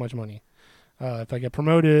make that much money. If I get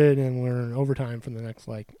promoted and we're in overtime for the next,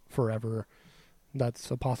 like, forever,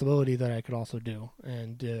 that's a possibility that I could also do.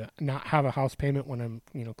 And not have a house payment when I'm,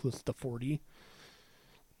 close to 40.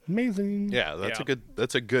 Amazing. Yeah,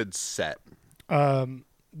 that's a good set.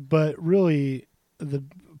 But really, the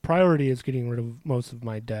priority is getting rid of most of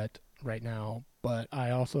my debt right now. But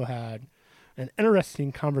I also had an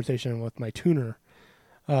interesting conversation with my tuner,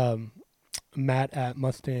 Matt at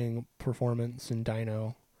Mustang Performance and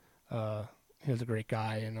Dyno. He was a great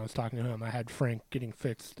guy, and I was talking to him. I had Frank getting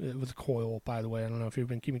fixed. It was a coil, by the way. I don't know if you've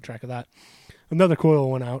been keeping track of that. Another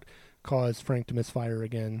coil went out, caused Frank to misfire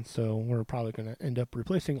again, so we're probably going to end up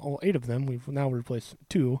replacing all 8 of them. We've now replaced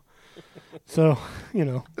 2. So,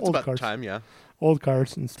 It's old about cars. time, yeah. Old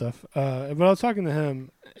cars and stuff. But I was talking to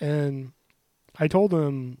him, and I told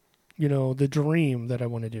him, the dream that I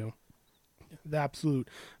want to do, the absolute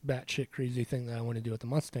batshit crazy thing that I want to do with the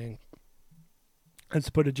Mustang is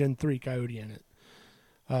to put a Gen 3 Coyote in it.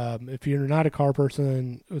 If you're not a car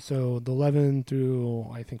person, so the 11 through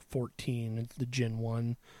I think 14 is the Gen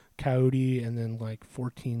 1 Coyote, and then like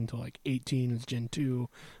 14 to like 18 is Gen 2,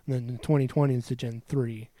 and then the 2020 is the Gen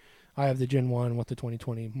 3. I have the Gen 1 with the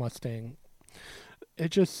 2020 Mustang.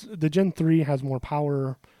 The Gen 3 has more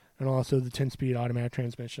power and also the 10-speed automatic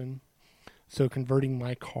transmission. So converting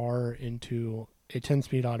my car into a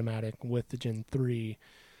 10-speed automatic with the Gen 3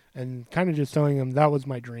 and kind of just telling them that was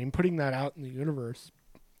my dream, putting that out in the universe,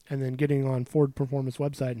 and then getting on Ford Performance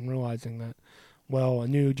website and realizing that, well, a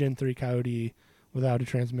new Gen 3 Coyote without a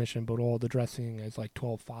transmission, but all the dressing is like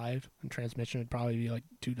 12.5, and transmission would probably be like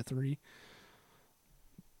 2 to 3.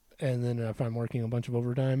 And then if I'm working a bunch of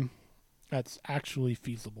overtime, that's actually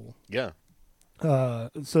feasible. Yeah.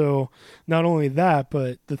 So not only that,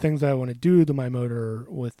 but the things that I want to do to my motor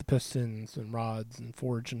with the pistons and rods and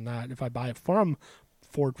forge and that, if I buy it from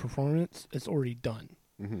Ford Performance, it's already done.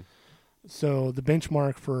 Mm-hmm. So the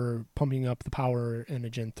benchmark for pumping up the power in a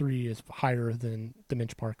Gen 3 is higher than the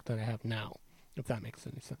benchmark that I have now, if that makes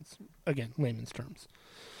any sense. Again, layman's terms.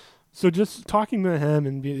 So just talking to him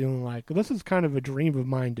and being like, this is kind of a dream of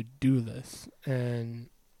mine to do this. And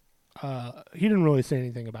he didn't really say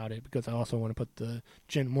anything about it because I also want to put the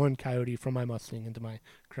Gen 1 Coyote from my Mustang into my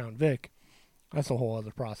Crown Vic. That's a whole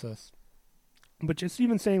other process. But just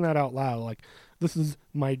even saying that out loud, like, this is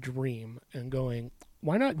my dream, and going,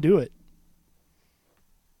 why not do it?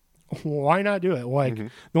 Why not do it? Like,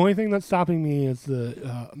 the only thing that's stopping me is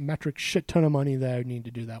the metric shit ton of money that I would need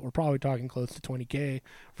to do that. We're probably talking close to $20,000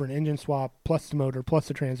 for an engine swap, plus the motor, plus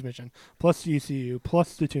the transmission, plus the ECU,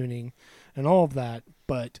 plus the tuning, and all of that.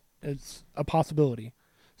 But it's a possibility,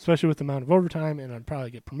 especially with the amount of overtime, and I'd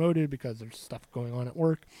probably get promoted because there's stuff going on at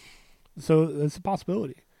work. So it's a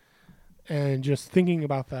possibility. And just thinking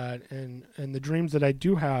about that and the dreams that I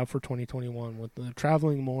do have for 2021 with the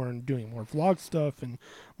traveling more and doing more vlog stuff and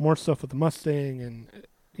more stuff with the Mustang, and,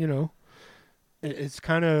 you know, it's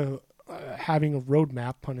kind of having a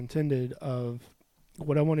roadmap, pun intended, of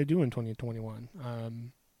what I want to do in 2021.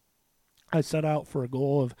 I set out for a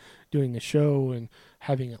goal of doing a show and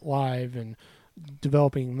having it live and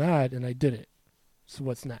developing that, and I did it. So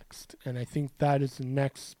what's next? And I think that is the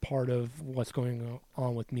next part of what's going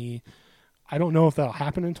on with me. I don't know if that'll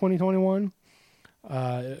happen in 2021.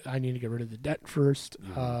 I need to get rid of the debt first.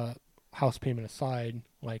 House payment aside,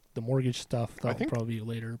 like the mortgage stuff, that'll probably be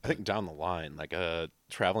later. I think down the line, like a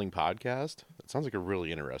traveling podcast, that sounds like a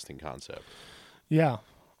really interesting concept. Yeah.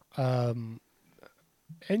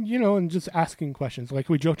 And, you know, and just asking questions. Like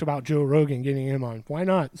we joked about Joe Rogan, getting him on. Why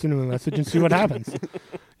not send him a message and see what happens?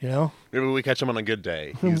 You know? Maybe we catch him on a good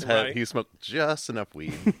day. He smoked just enough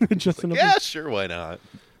weed. Just enough. Yeah, sure, why not?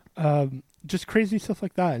 Just crazy stuff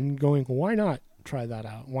like that, and going, why not try that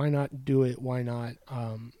out? Why not do it? Why not,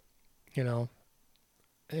 you know,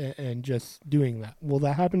 and just doing that. Will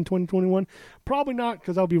that happen in 2021? Probably not,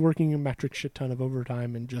 because I'll be working a metric shit ton of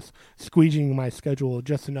overtime and just squeezing my schedule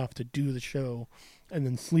just enough to do the show and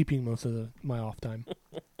then sleeping most of my off time.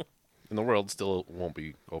 And the world still won't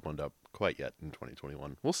be opened up quite yet in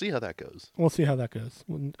 2021. We'll see how that goes.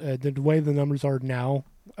 The way the numbers are now,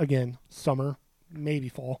 again, summer, maybe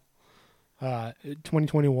fall.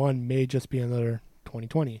 2021 may just be another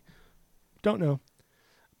 2020. Don't know.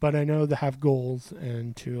 But I know to have goals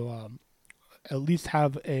and to at least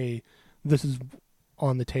have this is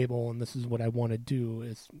on the table and this is what I want to do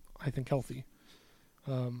is, I think, healthy.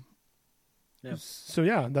 So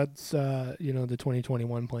yeah, that's, you know, the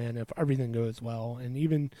 2021 plan if everything goes well. And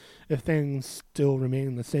even if things still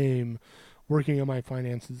remain the same, working on my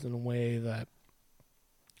finances in a way that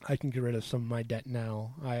I can get rid of some of my debt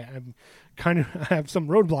now. I have some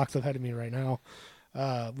roadblocks ahead of me right now.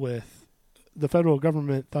 With the federal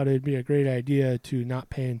government thought it'd be a great idea to not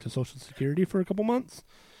pay into Social Security for a couple months.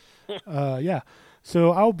 Yeah.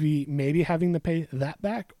 So I'll be maybe having to pay that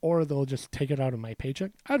back, or they'll just take it out of my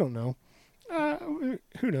paycheck. I don't know.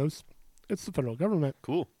 Who knows? It's the federal government.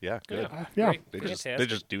 Cool. Yeah, good. Yeah. They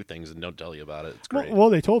just do things and don't tell you about it. It's great. Well,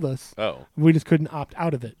 they told us. Oh. We just couldn't opt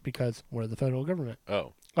out of it because we're the federal government.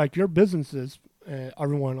 Oh. Like your businesses,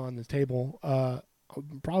 everyone on this table,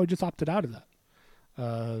 probably just opted out of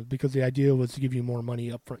that. Because the idea was to give you more money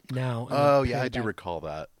up front now. Oh, yeah, I do recall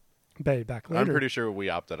that. Pay it back later. I'm pretty sure we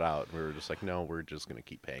opted out. We were just like, no, we're just going to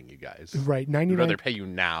keep paying you guys. Right. We'd rather pay you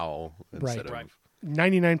now instead of... Right.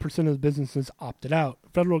 99% of the businesses opted out.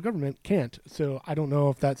 Federal government can't. So I don't know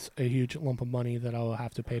if that's a huge lump of money that I'll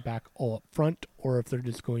have to pay back all up front, or if they're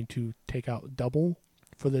just going to take out double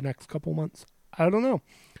for the next couple months. I don't know.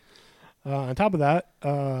 On top of that,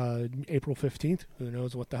 April 15th, who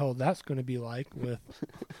knows what the hell that's going to be like with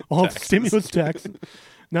all the stimulus checks,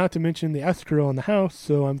 not to mention the escrow on the house.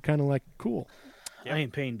 So I'm kind of like, cool. I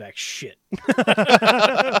ain't paying back shit.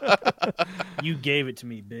 You gave it to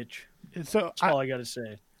me, bitch. So That's all I got to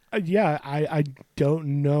say. I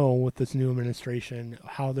don't know with this new administration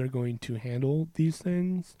how they're going to handle these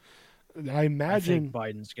things. I imagine think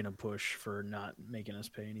Biden's going to push for not making us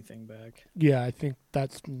pay anything back. Yeah, I think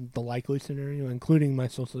that's the likely scenario, including my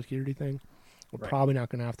Social Security thing. We're probably not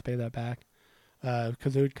going to have to pay that back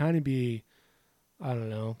because it would kind of be, I don't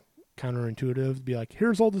know, counterintuitive to be like,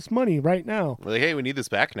 here's all this money right now. We're like, hey, we need this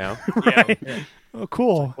back now. Right? Yeah. Oh,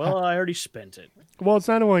 cool. Well, I already spent it. Well, it's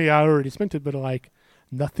not only I already spent it, but like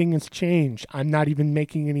nothing has changed. I'm not even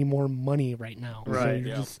making any more money right now. Right, So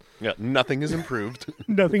yeah. Yeah, nothing is improved.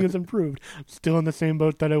 Nothing has improved. Still in the same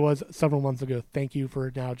boat that I was several months ago. Thank you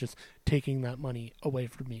for now just taking that money away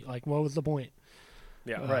from me. Like, what was the point?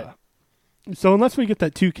 Yeah. Right. So unless we get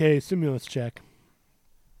that 2K stimulus check,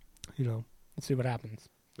 let's see what happens.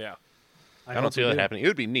 Yeah. I don't see that happening. It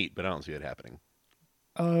would be neat, but I don't see it happening.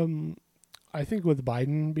 I think with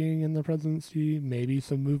Biden being in the presidency, maybe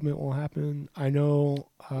some movement will happen. I know.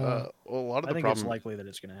 Well, a lot of I the think problem. it's likely that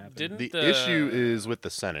it's going to happen. Didn't The issue is with the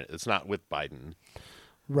Senate. It's not with Biden.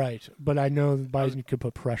 Right, but I know that Biden could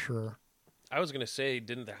put pressure. I was going to say,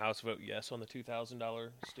 didn't the House vote yes on the $2,000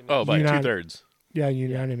 stimulus? Oh, by United- 2/3. Yeah,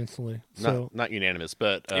 unanimously. So Not unanimous,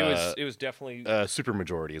 but It was definitely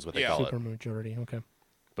supermajority is what they call it. supermajority. Okay.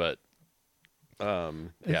 But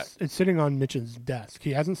yeah. It's sitting on Mitch's desk.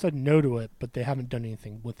 He hasn't said no to it, but they haven't done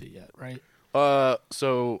anything with it yet, right?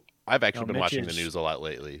 So I've actually been Mitch watching the news a lot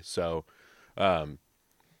lately. So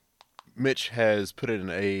Mitch has put in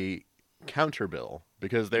a counter bill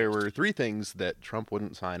because there were 3 things that Trump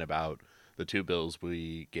wouldn't sign about the 2 bills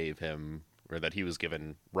we gave him, or that he was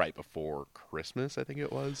given right before Christmas, I think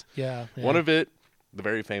it was. Yeah. One of it, the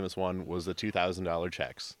very famous one, was the $2,000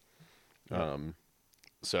 checks.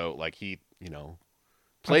 So like he,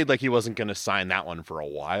 played like he wasn't going to sign that one for a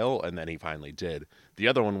while, and then he finally did. The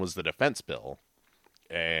other one was the defense bill.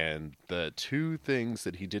 And the 2 things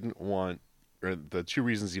that he didn't want, or the 2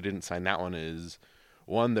 reasons he didn't sign that one is,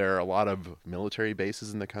 one, there are a lot of military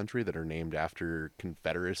bases in the country that are named after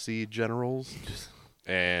Confederacy generals.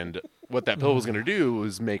 And what that bill was going to do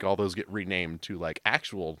was make all those get renamed to like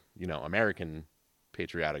actual, American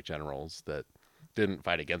patriotic generals that didn't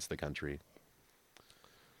fight against the country.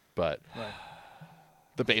 But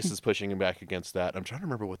the base is pushing him back against that. I'm trying to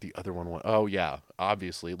remember what the other one was. Oh, yeah.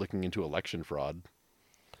 Obviously, looking into election fraud.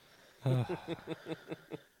 Yep.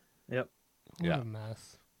 What a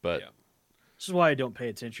mess. But Yeah. This is why I don't pay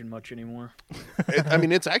attention much anymore.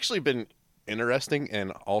 it's actually been interesting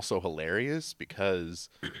and also hilarious because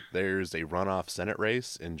there's a runoff Senate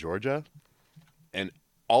race in Georgia, and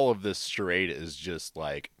all of this charade is just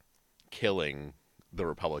like killing the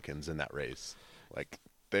Republicans in that race. Like,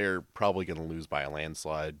 they're probably going to lose by a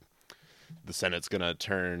landslide. The Senate's going to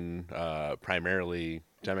turn primarily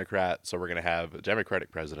Democrat, so we're going to have a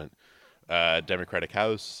Democratic president, a Democratic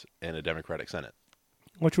House, and a Democratic Senate.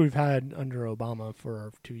 Which we've had under Obama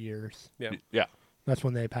for 2 years. Yeah. Yeah. That's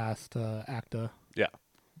when they passed ACTA. Yeah.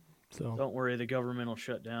 So Don't worry, the government will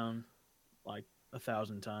shut down like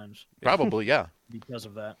 1,000 times Probably, yeah. because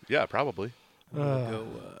of that. Yeah, probably. I'm going to go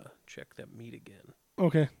check that meat again.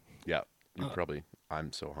 okay. Yeah.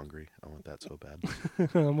 I'm so hungry. I want that so bad.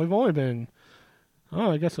 We've only been,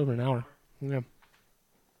 I guess over an hour. Yeah.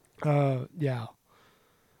 Yeah.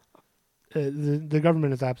 The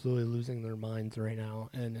government is absolutely losing their minds right now,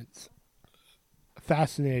 and it's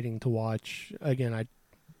fascinating to watch. Again, I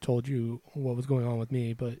told you what was going on with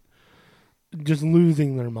me, but just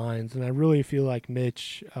losing their minds. And I really feel like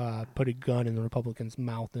Mitch put a gun in the Republicans'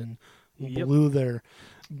 mouth and blew their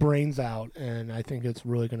brains out, and I think it's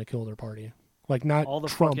really going to kill their party. Like, not All the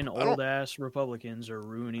Trump. fucking old-ass Republicans are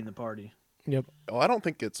ruining the party. Yep. Oh, I don't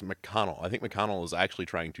think it's McConnell. I think McConnell is actually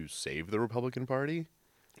trying to save the Republican Party.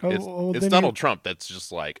 Oh, It's Donald Trump that's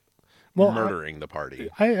just like murdering the party.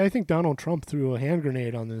 I think Donald Trump threw a hand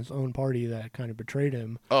grenade on his own party that kind of betrayed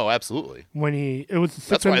him. Oh, absolutely. When it was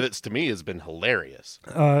That's why this to me has been hilarious.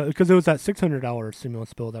 because it was that $600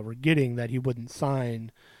 stimulus bill that we're getting that he wouldn't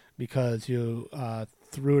sign because you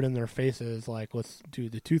threw it in their faces like, let's do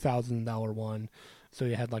the $2,000 one. So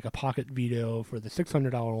you had like a pocket veto for the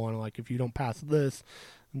 $600 one. Like, if you don't pass this,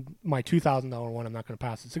 my $2,000 one, I'm not going to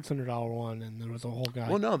pass the $600 one. And there was a whole guy.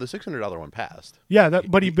 Well, no, the $600 one passed. Yeah,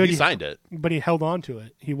 but he signed it. But he held on to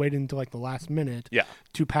it. He waited until like the last minute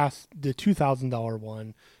to pass the $2,000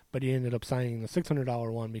 one, but he ended up signing the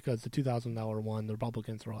 $600 one because the $2,000 one, the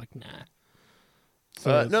Republicans were like, nah.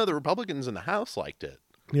 So No, the Republicans in the House liked it.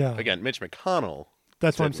 yeah, Again, Mitch McConnell.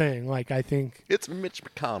 that's what I'm didn't. saying. Like, I think It's Mitch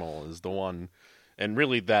McConnell is the one, and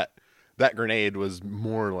really that grenade was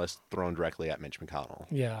more or less thrown directly at Mitch McConnell.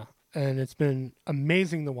 yeah. And it's been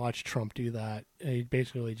amazing to watch Trump do that. He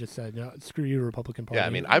basically just said, no, screw you, Republican Party. Yeah, I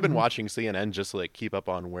mean, I've been Mhm. watching CNN just to like keep up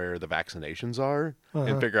on where the vaccinations are Uh-huh.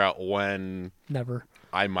 and figure out when Never.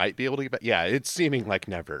 I might be able to get back. Yeah, it's seeming like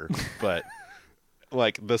never, but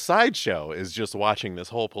like the sideshow is just watching this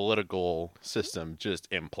whole political system just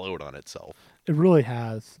implode on itself. It really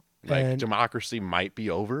has. Like And democracy might be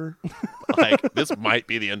over. Like this might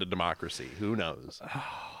be the end of democracy. Who knows?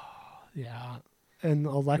 yeah. And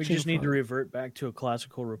We election. just need to revert back to a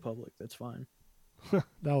classical republic. That's fine. that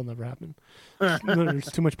will never happen. There's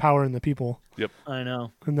too much power in the people. I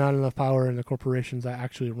know. And not enough power in the corporations that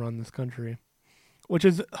actually run this country, which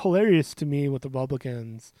is hilarious to me with the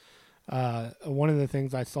Republicans. One of the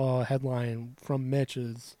things I saw a headline from Mitch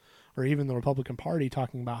is, or even the Republican Party,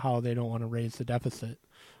 talking about how they don't want to raise the deficit,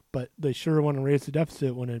 but they sure want to raise the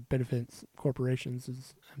deficit when it benefits corporations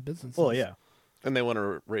and businesses. Well, yeah. And they want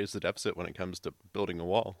to raise the deficit when it comes to building a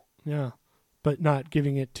wall. Yeah. But not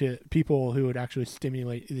giving it to people who would actually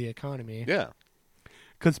stimulate the economy. Yeah.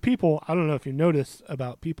 Because people, I don't know if you notice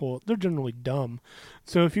about people, they're generally dumb.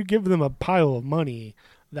 So if you give them a pile of money,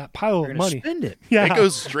 that pile They're of going to money, spend it. yeah, It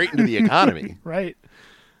goes straight into the economy. right.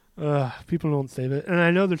 People don't save it, and I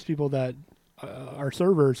know there's people that are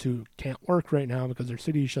servers who can't work right now because their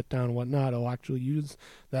city shut down and whatnot. Will actually use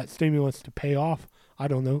that stimulus to pay off, I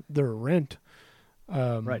don't know, their rent.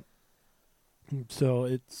 Right. So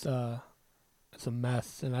it's a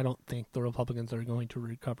mess, and I don't think the Republicans are going to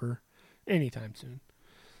recover anytime soon.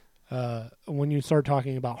 When you start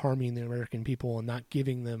talking about harming the American people and not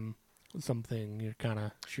giving them something, you're kind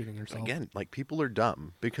of shooting yourself. Again, like people are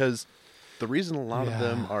dumb because the reason a lot of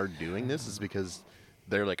them Yeah. are doing this is because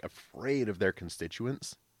they're like afraid of their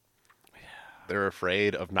constituents. They're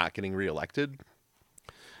afraid of not getting reelected.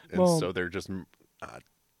 And Well- so they're just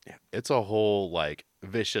yeah, it's a whole like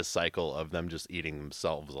vicious cycle of them just eating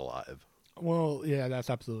themselves alive. Well, yeah, that's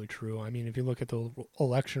absolutely true. I mean, if you look at the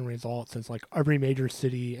election results, it's like every major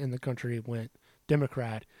city in the country went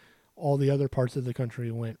Democrat. All the other parts of the country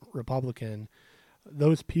went Republican.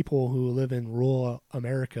 Those people who live in rural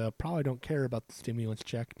America probably don't care about the stimulus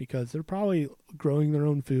check because they're probably growing their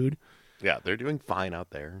own food. Yeah, they're doing fine out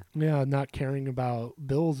there. Yeah, not caring about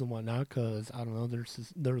bills and whatnot because, I don't know,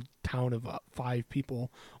 their town of 5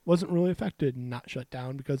 people wasn't really affected and not shut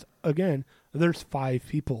down because, again, there's 5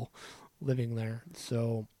 people living there.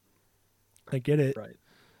 So I get it. Right.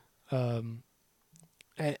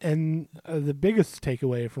 And the biggest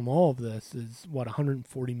takeaway from all of this is,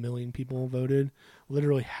 140 million people voted.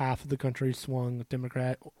 Literally half of the country swung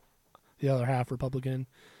Democrat, the other half Republican.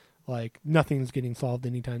 Like, nothing's getting solved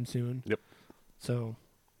anytime soon. Yep. So,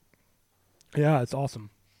 yeah, it's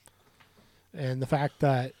awesome. And the fact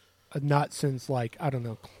that not since, like, I don't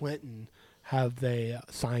know, Clinton have they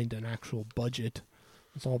signed an actual budget.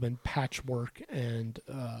 It's all been patchwork and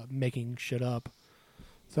making shit up.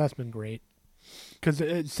 So that's been great. Because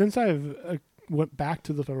since I've went back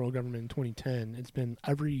to the federal government in 2010, it's been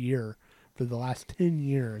every year for the last 10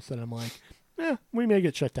 years that I'm like, we may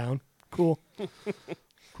get shut down. Cool.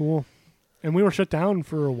 Cool. And we were shut down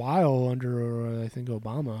for a while under, I think,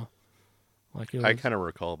 Obama. Like it I was, kind of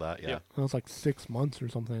recall that, yeah. it was like 6 months or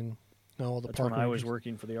something. No, the That's park when I was rangers-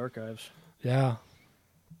 working for the archives. Yeah.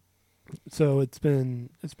 So it's been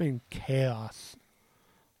chaos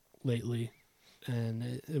lately,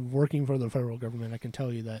 and working for the federal government, I can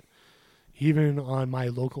tell you that even on my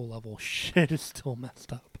local level, shit is still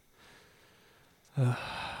messed up.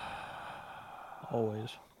 Always.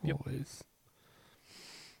 Yep. Always.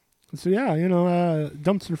 So yeah,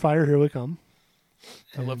 dumpster fire, here we come.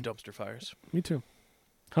 I love And- dumpster fires. Me too.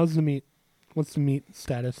 How's the meat? What's the meat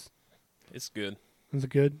status? It's good. Is it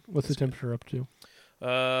good? What's the temperature up to?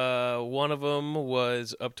 One of them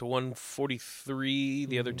was up to 143.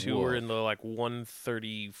 The other two were in the like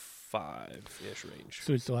 135-ish range.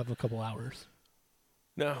 So we still have a couple hours.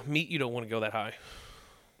 No, meat, you don't want to go that high.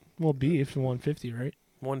 Well, beef 150, right?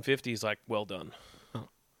 150 is like well done.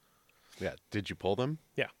 Yeah. Did you pull them?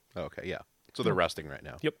 Yeah. Okay, yeah. So they're resting right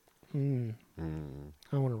now. Yep. Mm.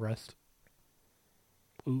 I want to rest.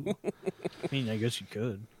 Ooh. I mean, I guess you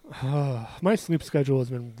could. My sleep schedule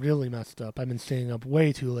has been really messed up. I've been staying up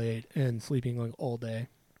way too late and sleeping like all day.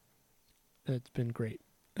 It's been great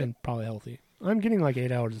and probably healthy. I'm getting like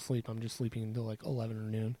 8 hours of sleep. I'm just sleeping until like 11 or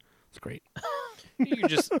noon. It's great. You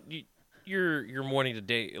just your morning to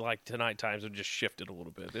day, like to night times have just shifted a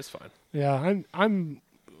little bit. It's fine. Yeah,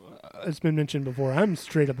 it's been mentioned before, I'm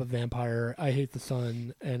straight up a vampire. I hate the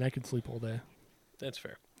sun, and I can sleep all day. That's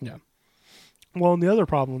fair. Yeah. Well, and the other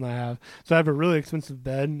problem I have, so I have a really expensive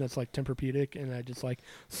bed that's like Tempur-Pedic, and I just like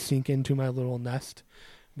sink into my little nest.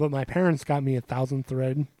 But my parents got me 1,000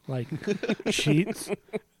 thread like sheets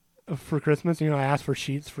for Christmas. I asked for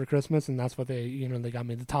sheets for Christmas, and that's what they got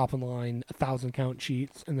me the top of the line 1,000 count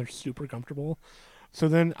sheets, and they're super comfortable. So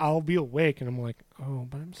then I'll be awake, and I'm like, oh,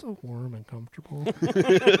 but I'm so warm and comfortable.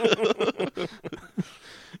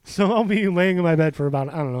 So I'll be laying in my bed for about,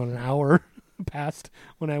 I don't know, an hour past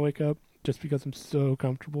when I wake up, just because I'm so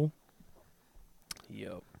comfortable.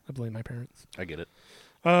 Yep. I blame my parents. I get it.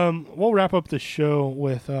 We'll wrap up the show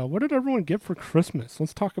with what did everyone get for Christmas?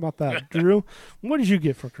 Let's talk about that. Drew, what did you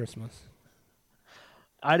get for Christmas?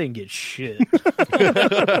 I didn't get shit.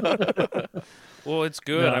 Well, it's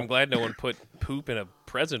good. No. I'm glad no one put poop in a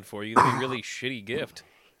present for you. That'd be a really shitty gift.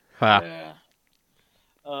 Yeah.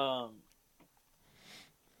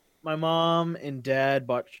 My mom and dad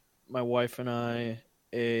bought my wife and I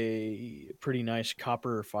a pretty nice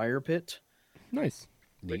copper fire pit, Nice.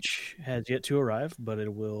 which has yet to arrive, but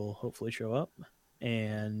it will hopefully show up.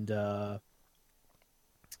 And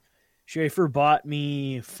Schaefer bought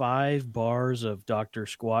me 5 bars of Dr.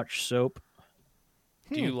 Squatch soap.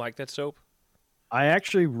 Do you like that soap? I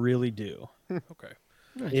actually really do. Okay.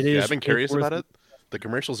 Nice. It is. Yeah, I've been curious it's worth about it. The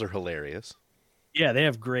commercials are hilarious. Yeah, they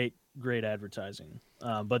have great advertising.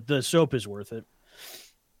 But the soap is worth it.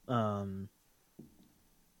 I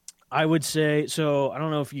would say so. I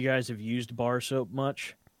don't know if you guys have used bar soap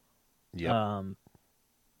much. Yeah.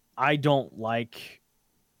 I don't like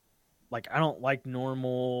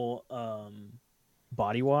normal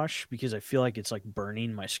body wash because I feel like it's like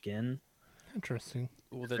burning my skin. Interesting.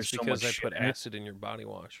 Well, There's that's so because much I put shit in it. acid in your body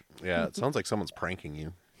wash. Yeah, it sounds like someone's pranking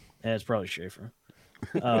you. Yeah, it's probably Schaefer.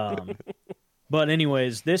 But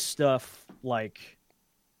anyways, this stuff, like,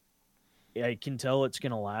 I can tell it's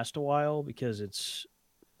going to last a while because it's,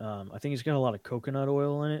 I think it's got a lot of coconut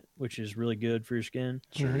oil in it, which is really good for your skin.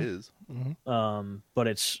 Sure Mhm. is. Mm-hmm. But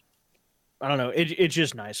it's, I don't know, it's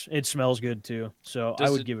just nice. It smells good too. So I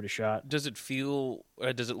would give it a shot. Does it feel?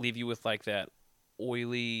 Does it leave you with like that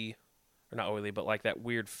oily, or not oily, but like that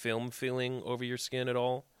weird film feeling over your skin at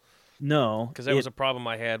all? No. Because that was a problem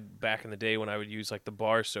I had back in the day when I would use like the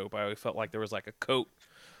bar soap. I always felt like there was like a coat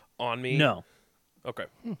on me. No. Okay.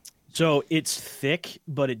 So it's thick,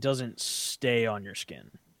 but it doesn't stay on your skin.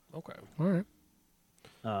 Okay. All right.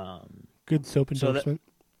 Um, Good soap So that- endorsement.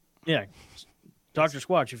 yeah. Dr.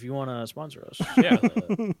 Squatch, if you want to sponsor us. Yeah.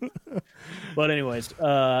 But anyways,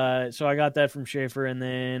 so I got that from Schaefer, and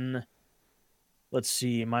then let's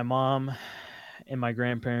see, my mom and my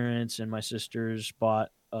grandparents and my sisters bought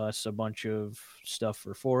us a bunch of stuff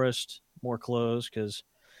for Forrest, more clothes because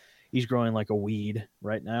he's growing like a weed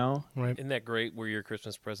right now. Right. Isn't that great? Where your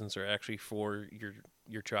Christmas presents are actually for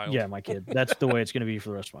your child. Yeah, my kid. That's the way it's going to be for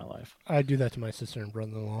the rest of my life. I do that to my sister and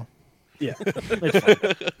brother-in-law. Yeah, it's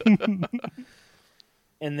fine.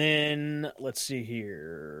 And then let's see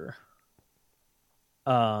here.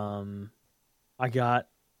 I got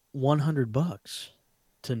 $100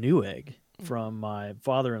 to Newegg from my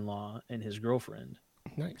father-in-law and his girlfriend,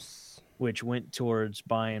 Nice. which went towards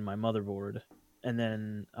buying my motherboard. And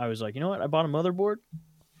then I was like, you know what? I bought a motherboard.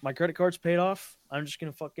 My credit card's paid off. I'm just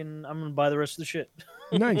gonna I'm gonna buy the rest of the shit.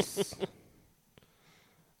 Nice.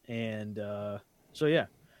 And so yeah,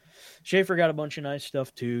 Schaefer got a bunch of nice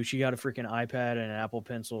stuff too. She got a freaking iPad and an Apple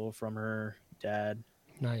Pencil from her dad,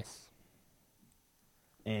 Nice.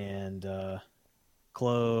 and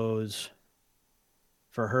clothes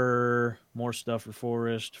for her. More stuff for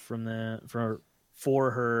Forrest from the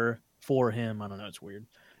for her for him. I don't know. It's weird.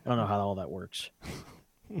 I don't know how all that works.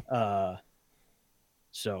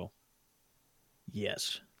 So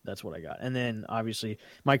yes, that's what I got. And then obviously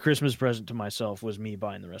my Christmas present to myself was me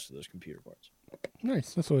buying the rest of those computer parts.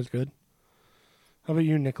 Nice. That's always good. How about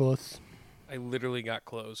you, Nicholas? I literally got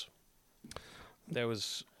clothes. That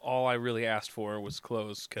was all I really asked for was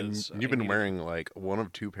clothes. And Because you've been wearing like one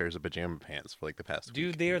of 2 pairs of pajama pants for like the past Dude,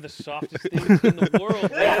 week. they are the softest things in the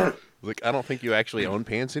world, man. Like, I don't think you actually own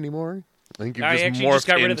pants anymore. I think you've I just actually morphed just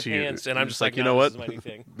got rid of the into- pants, and you're I'm just like, you no, know this what? is my new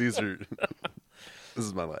thing. These are. This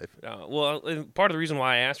is my life. Well, and part of the reason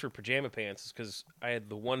why I asked for pajama pants is because I had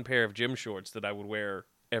the one pair of gym shorts that I would wear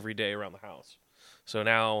every day around the house. So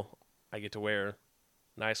now I get to wear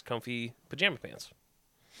nice, comfy pajama pants.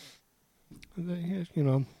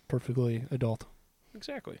 Perfectly adult.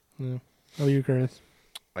 Exactly. Yeah. How about you, Curtis?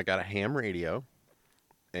 I got a ham radio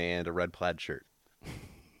and a red plaid shirt.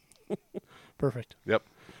 Perfect. Yep.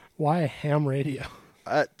 Why a ham radio?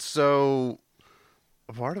 So,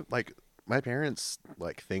 part of like my parents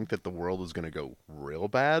like think that the world is going to go real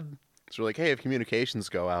bad. So we're like, hey, if communications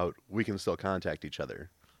go out, we can still contact each other.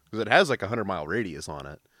 Because it has like a 100-mile radius on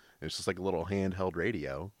it. It's just like a little handheld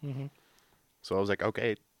radio. Mm-hmm. So I was like,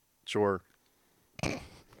 okay, sure.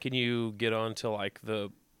 Can you get on to like the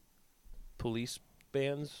police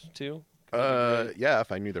bands too? Yeah,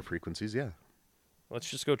 if I knew their frequencies, yeah. Let's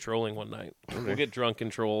just go trolling one night. Okay. We'll get drunk and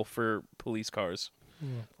troll for police cars.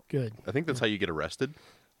 Good. I think that's how you get arrested.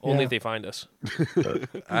 Only Yeah. if they find us.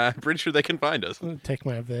 I'm pretty sure they can find us. Take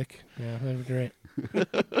my Vic. Yeah, that'd be great.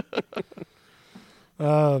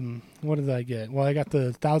 What did I get? Well, I got the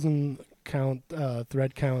 1,000 count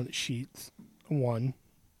thread count sheets. One.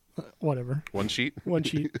 Whatever. One sheet? One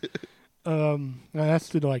sheet. I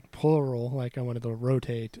asked to like plural, like I wanted to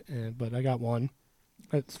rotate, but I got one.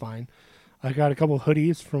 That's fine. I got a couple of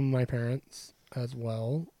hoodies from my parents as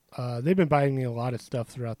well. They've been buying me a lot of stuff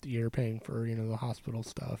throughout the year, paying for the hospital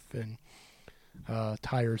stuff and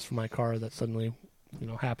tires for my car that suddenly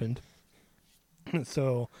happened.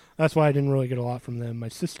 So that's why I didn't really get a lot from them. My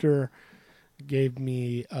sister gave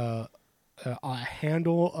me a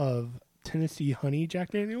handle of Tennessee Honey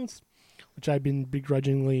Jack Daniels, which I've been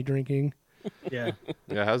begrudgingly drinking. Yeah,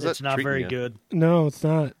 Yeah, how's that? it's not treating very you? good. No, it's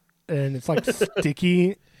not, and it's like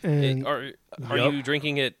sticky. And Are Yup. you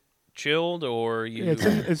drinking it chilled or you?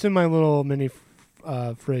 it's in my little mini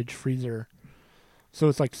fridge freezer, so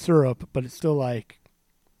it's like syrup, but it's still like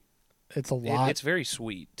it's a lot. It's very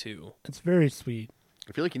sweet too. It's very sweet,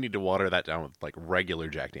 I feel like you need to water that down with like regular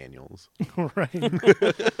Jack Daniels. right?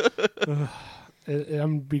 Ugh.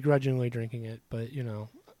 I'm begrudgingly drinking it, but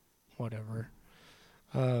whatever.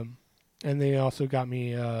 And they also got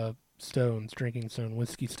me Stones, Drinking Stone,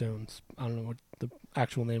 Whiskey Stones. I don't know what the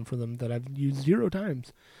actual name for them that I've used 0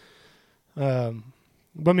 times. But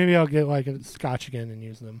maybe I'll get like a Scotch again and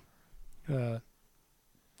use them.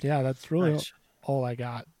 Yeah, that's really Nice. all I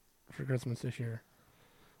got for Christmas this year.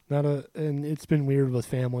 And it's been weird with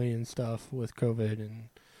family and stuff with COVID, and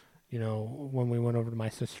when we went over to my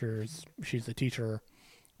sister's, she's a teacher,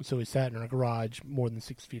 so we sat in her garage more than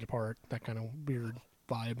 6 feet apart. That kind of weird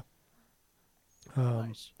vibe.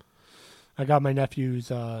 Nice. I got my nephew's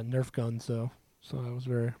Nerf guns though, so I was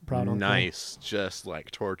very proud of him. Nice. Just like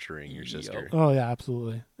torturing your sister. Oh yeah,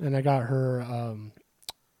 absolutely. And I got her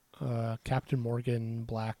Captain Morgan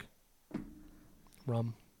black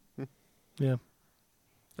rum. Yeah.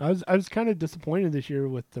 I was kind of disappointed this year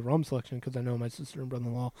with the rum selection because I know my sister and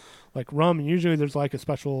brother-in-law like rum, and usually there's like a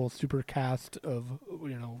special super cast of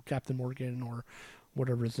Captain Morgan or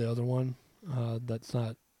whatever is the other one. That's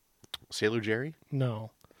not Sailor Jerry? no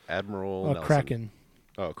Admiral Nelson. Kraken.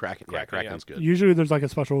 Oh, Kraken. Yeah, Kraken, Kraken's good. Usually there's like a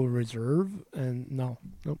special reserve, and nope,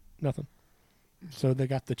 nothing. So they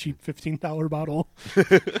got the cheap $15 bottle.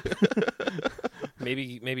 Maybe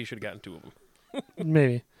you should have gotten 2 of them.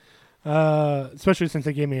 Maybe. Especially since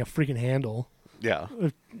they gave me a freaking handle. Yeah.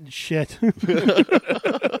 Shit.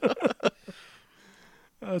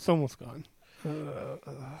 It's almost gone.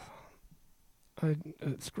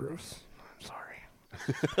 It's gross. I'm sorry.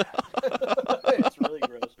 It's really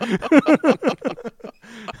gross.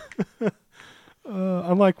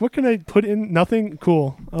 I'm like, what can I put in? Nothing?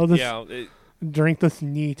 Cool. I'll just Yeah. drink this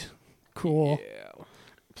neat. Cool. Yeah.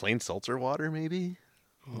 Plain seltzer water, maybe?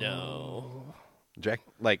 No.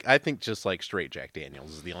 I think just like straight Jack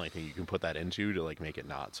Daniels is the only thing you can put that into to like make it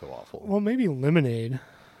not so awful. Well, maybe lemonade.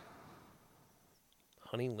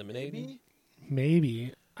 Honey lemonade.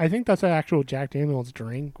 Maybe. I think that's an actual Jack Daniels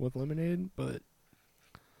drink with lemonade, but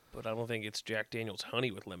But I don't think it's Jack Daniel's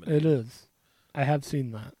honey with lemonade. it is. I have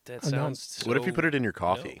seen that. That I'm not- sounds. So, What if you put it in your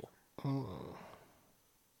coffee? No.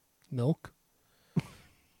 Milk?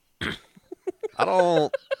 I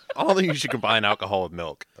don't think you should combine alcohol with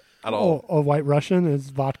milk at all. Oh, a White Russian is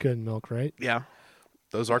vodka and milk, right? Yeah.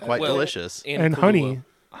 Those are quite Well, delicious. And Kahlua.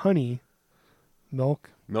 honey, milk.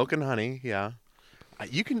 Milk and honey, yeah.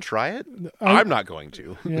 You can try it. I- I'm not going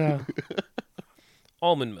to. Yeah.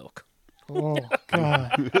 Almond milk. Oh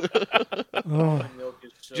God. Oh. Milk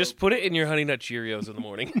is so Just put it in your Honey Nut Cheerios in the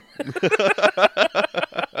morning.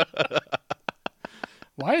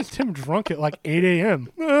 Why is Tim drunk at like 8 a.m.?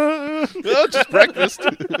 Oh, just breakfast.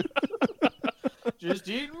 just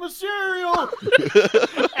eating my cereal.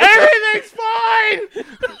 Everything's fine.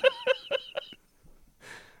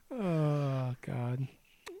 Oh God.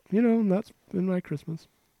 That's been my Christmas.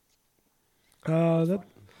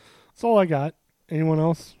 That's all I got. Anyone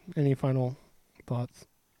else? Any final thoughts?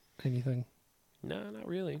 Anything? No, not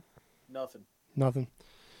really. Nothing. Nothing.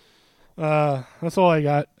 That's all I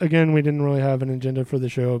got. Again, we didn't really have an agenda for the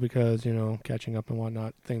show because, catching up and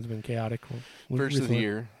whatnot. Things have been chaotic. First of the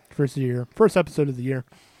year. First of the year. First episode of the year.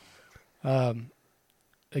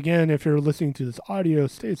 Again, if you're listening to this audio,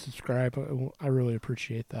 stay subscribed. I really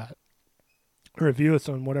appreciate that. Review us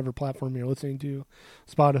on whatever platform you're listening to,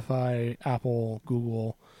 Spotify, Apple,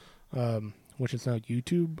 Google, which is now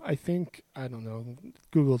YouTube, I think. I don't know.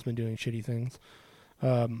 Google's been doing shitty things.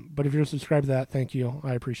 But if you're subscribed to that, thank you.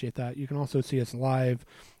 I appreciate that. You can also see us live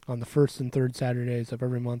on the first and third Saturdays of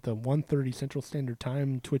every month at 1:30 Central Standard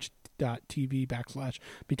Time,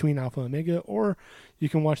 twitch.tv/Between Alpha Omega, or you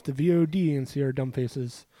can watch the VOD and see our dumb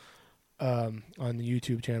faces on the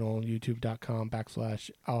YouTube channel,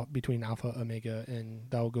 youtube.com/Between Alpha Omega, and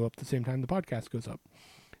that will go up the same time the podcast goes up.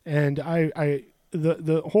 And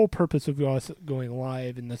the whole purpose of us going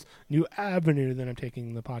live in this new avenue that I'm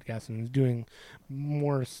taking the podcast and is doing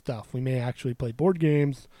more stuff. We may actually play board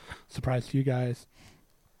games. Surprise to you guys.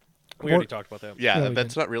 We already talked about that. Yeah, Yeah, we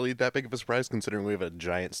that's did. not really that big of a surprise considering we have a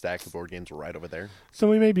giant stack of board games right over there. So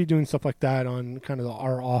we may be doing stuff like that on kind of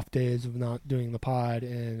our off days of not doing the pod,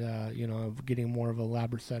 and of getting more of a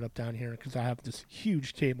elaborate setup down here because I have this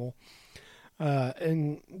huge table,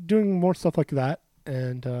 and doing more stuff like that.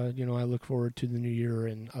 And I look forward to the new year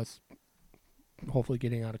and us hopefully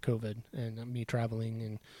getting out of COVID and me traveling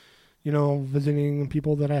and visiting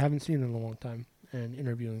people that I haven't seen in a long time and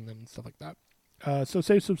interviewing them and stuff like that. So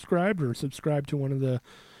say subscribe or subscribe to one of the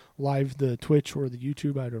Twitch or the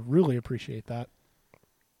YouTube. I'd really appreciate that.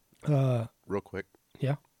 Real quick.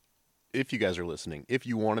 Yeah. If you guys are listening, if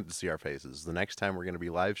you wanted to see our faces, the next time we're going to be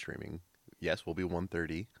live streaming, yes, we'll be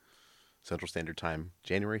 1:30 Central Standard Time,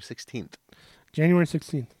 January 16th. January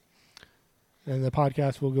 16th. And the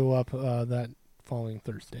podcast will go up that following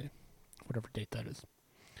Thursday, whatever date that is.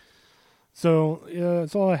 So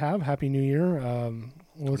that's all I have. Happy New Year.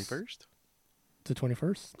 21st? The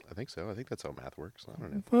 21st? I think so. I think that's how math works. I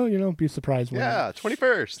don't know. Well, be surprised when Yeah, it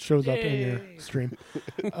 21st. shows up in your stream.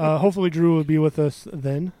 Hopefully Drew will be with us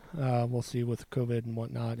then. We'll see with COVID and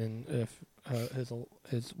whatnot, and if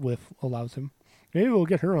his whiff allows him. Maybe we'll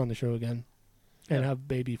get her on the show again and have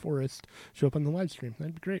Baby Forrest show up on the live stream.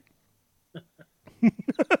 That'd be great.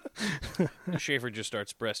 Schaefer just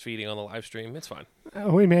starts breastfeeding on the live stream. It's fine.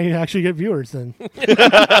 We may actually get viewers then.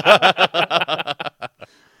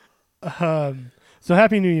 So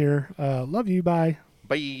Happy New Year. Love you. Bye.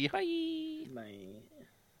 Bye. Bye. Bye.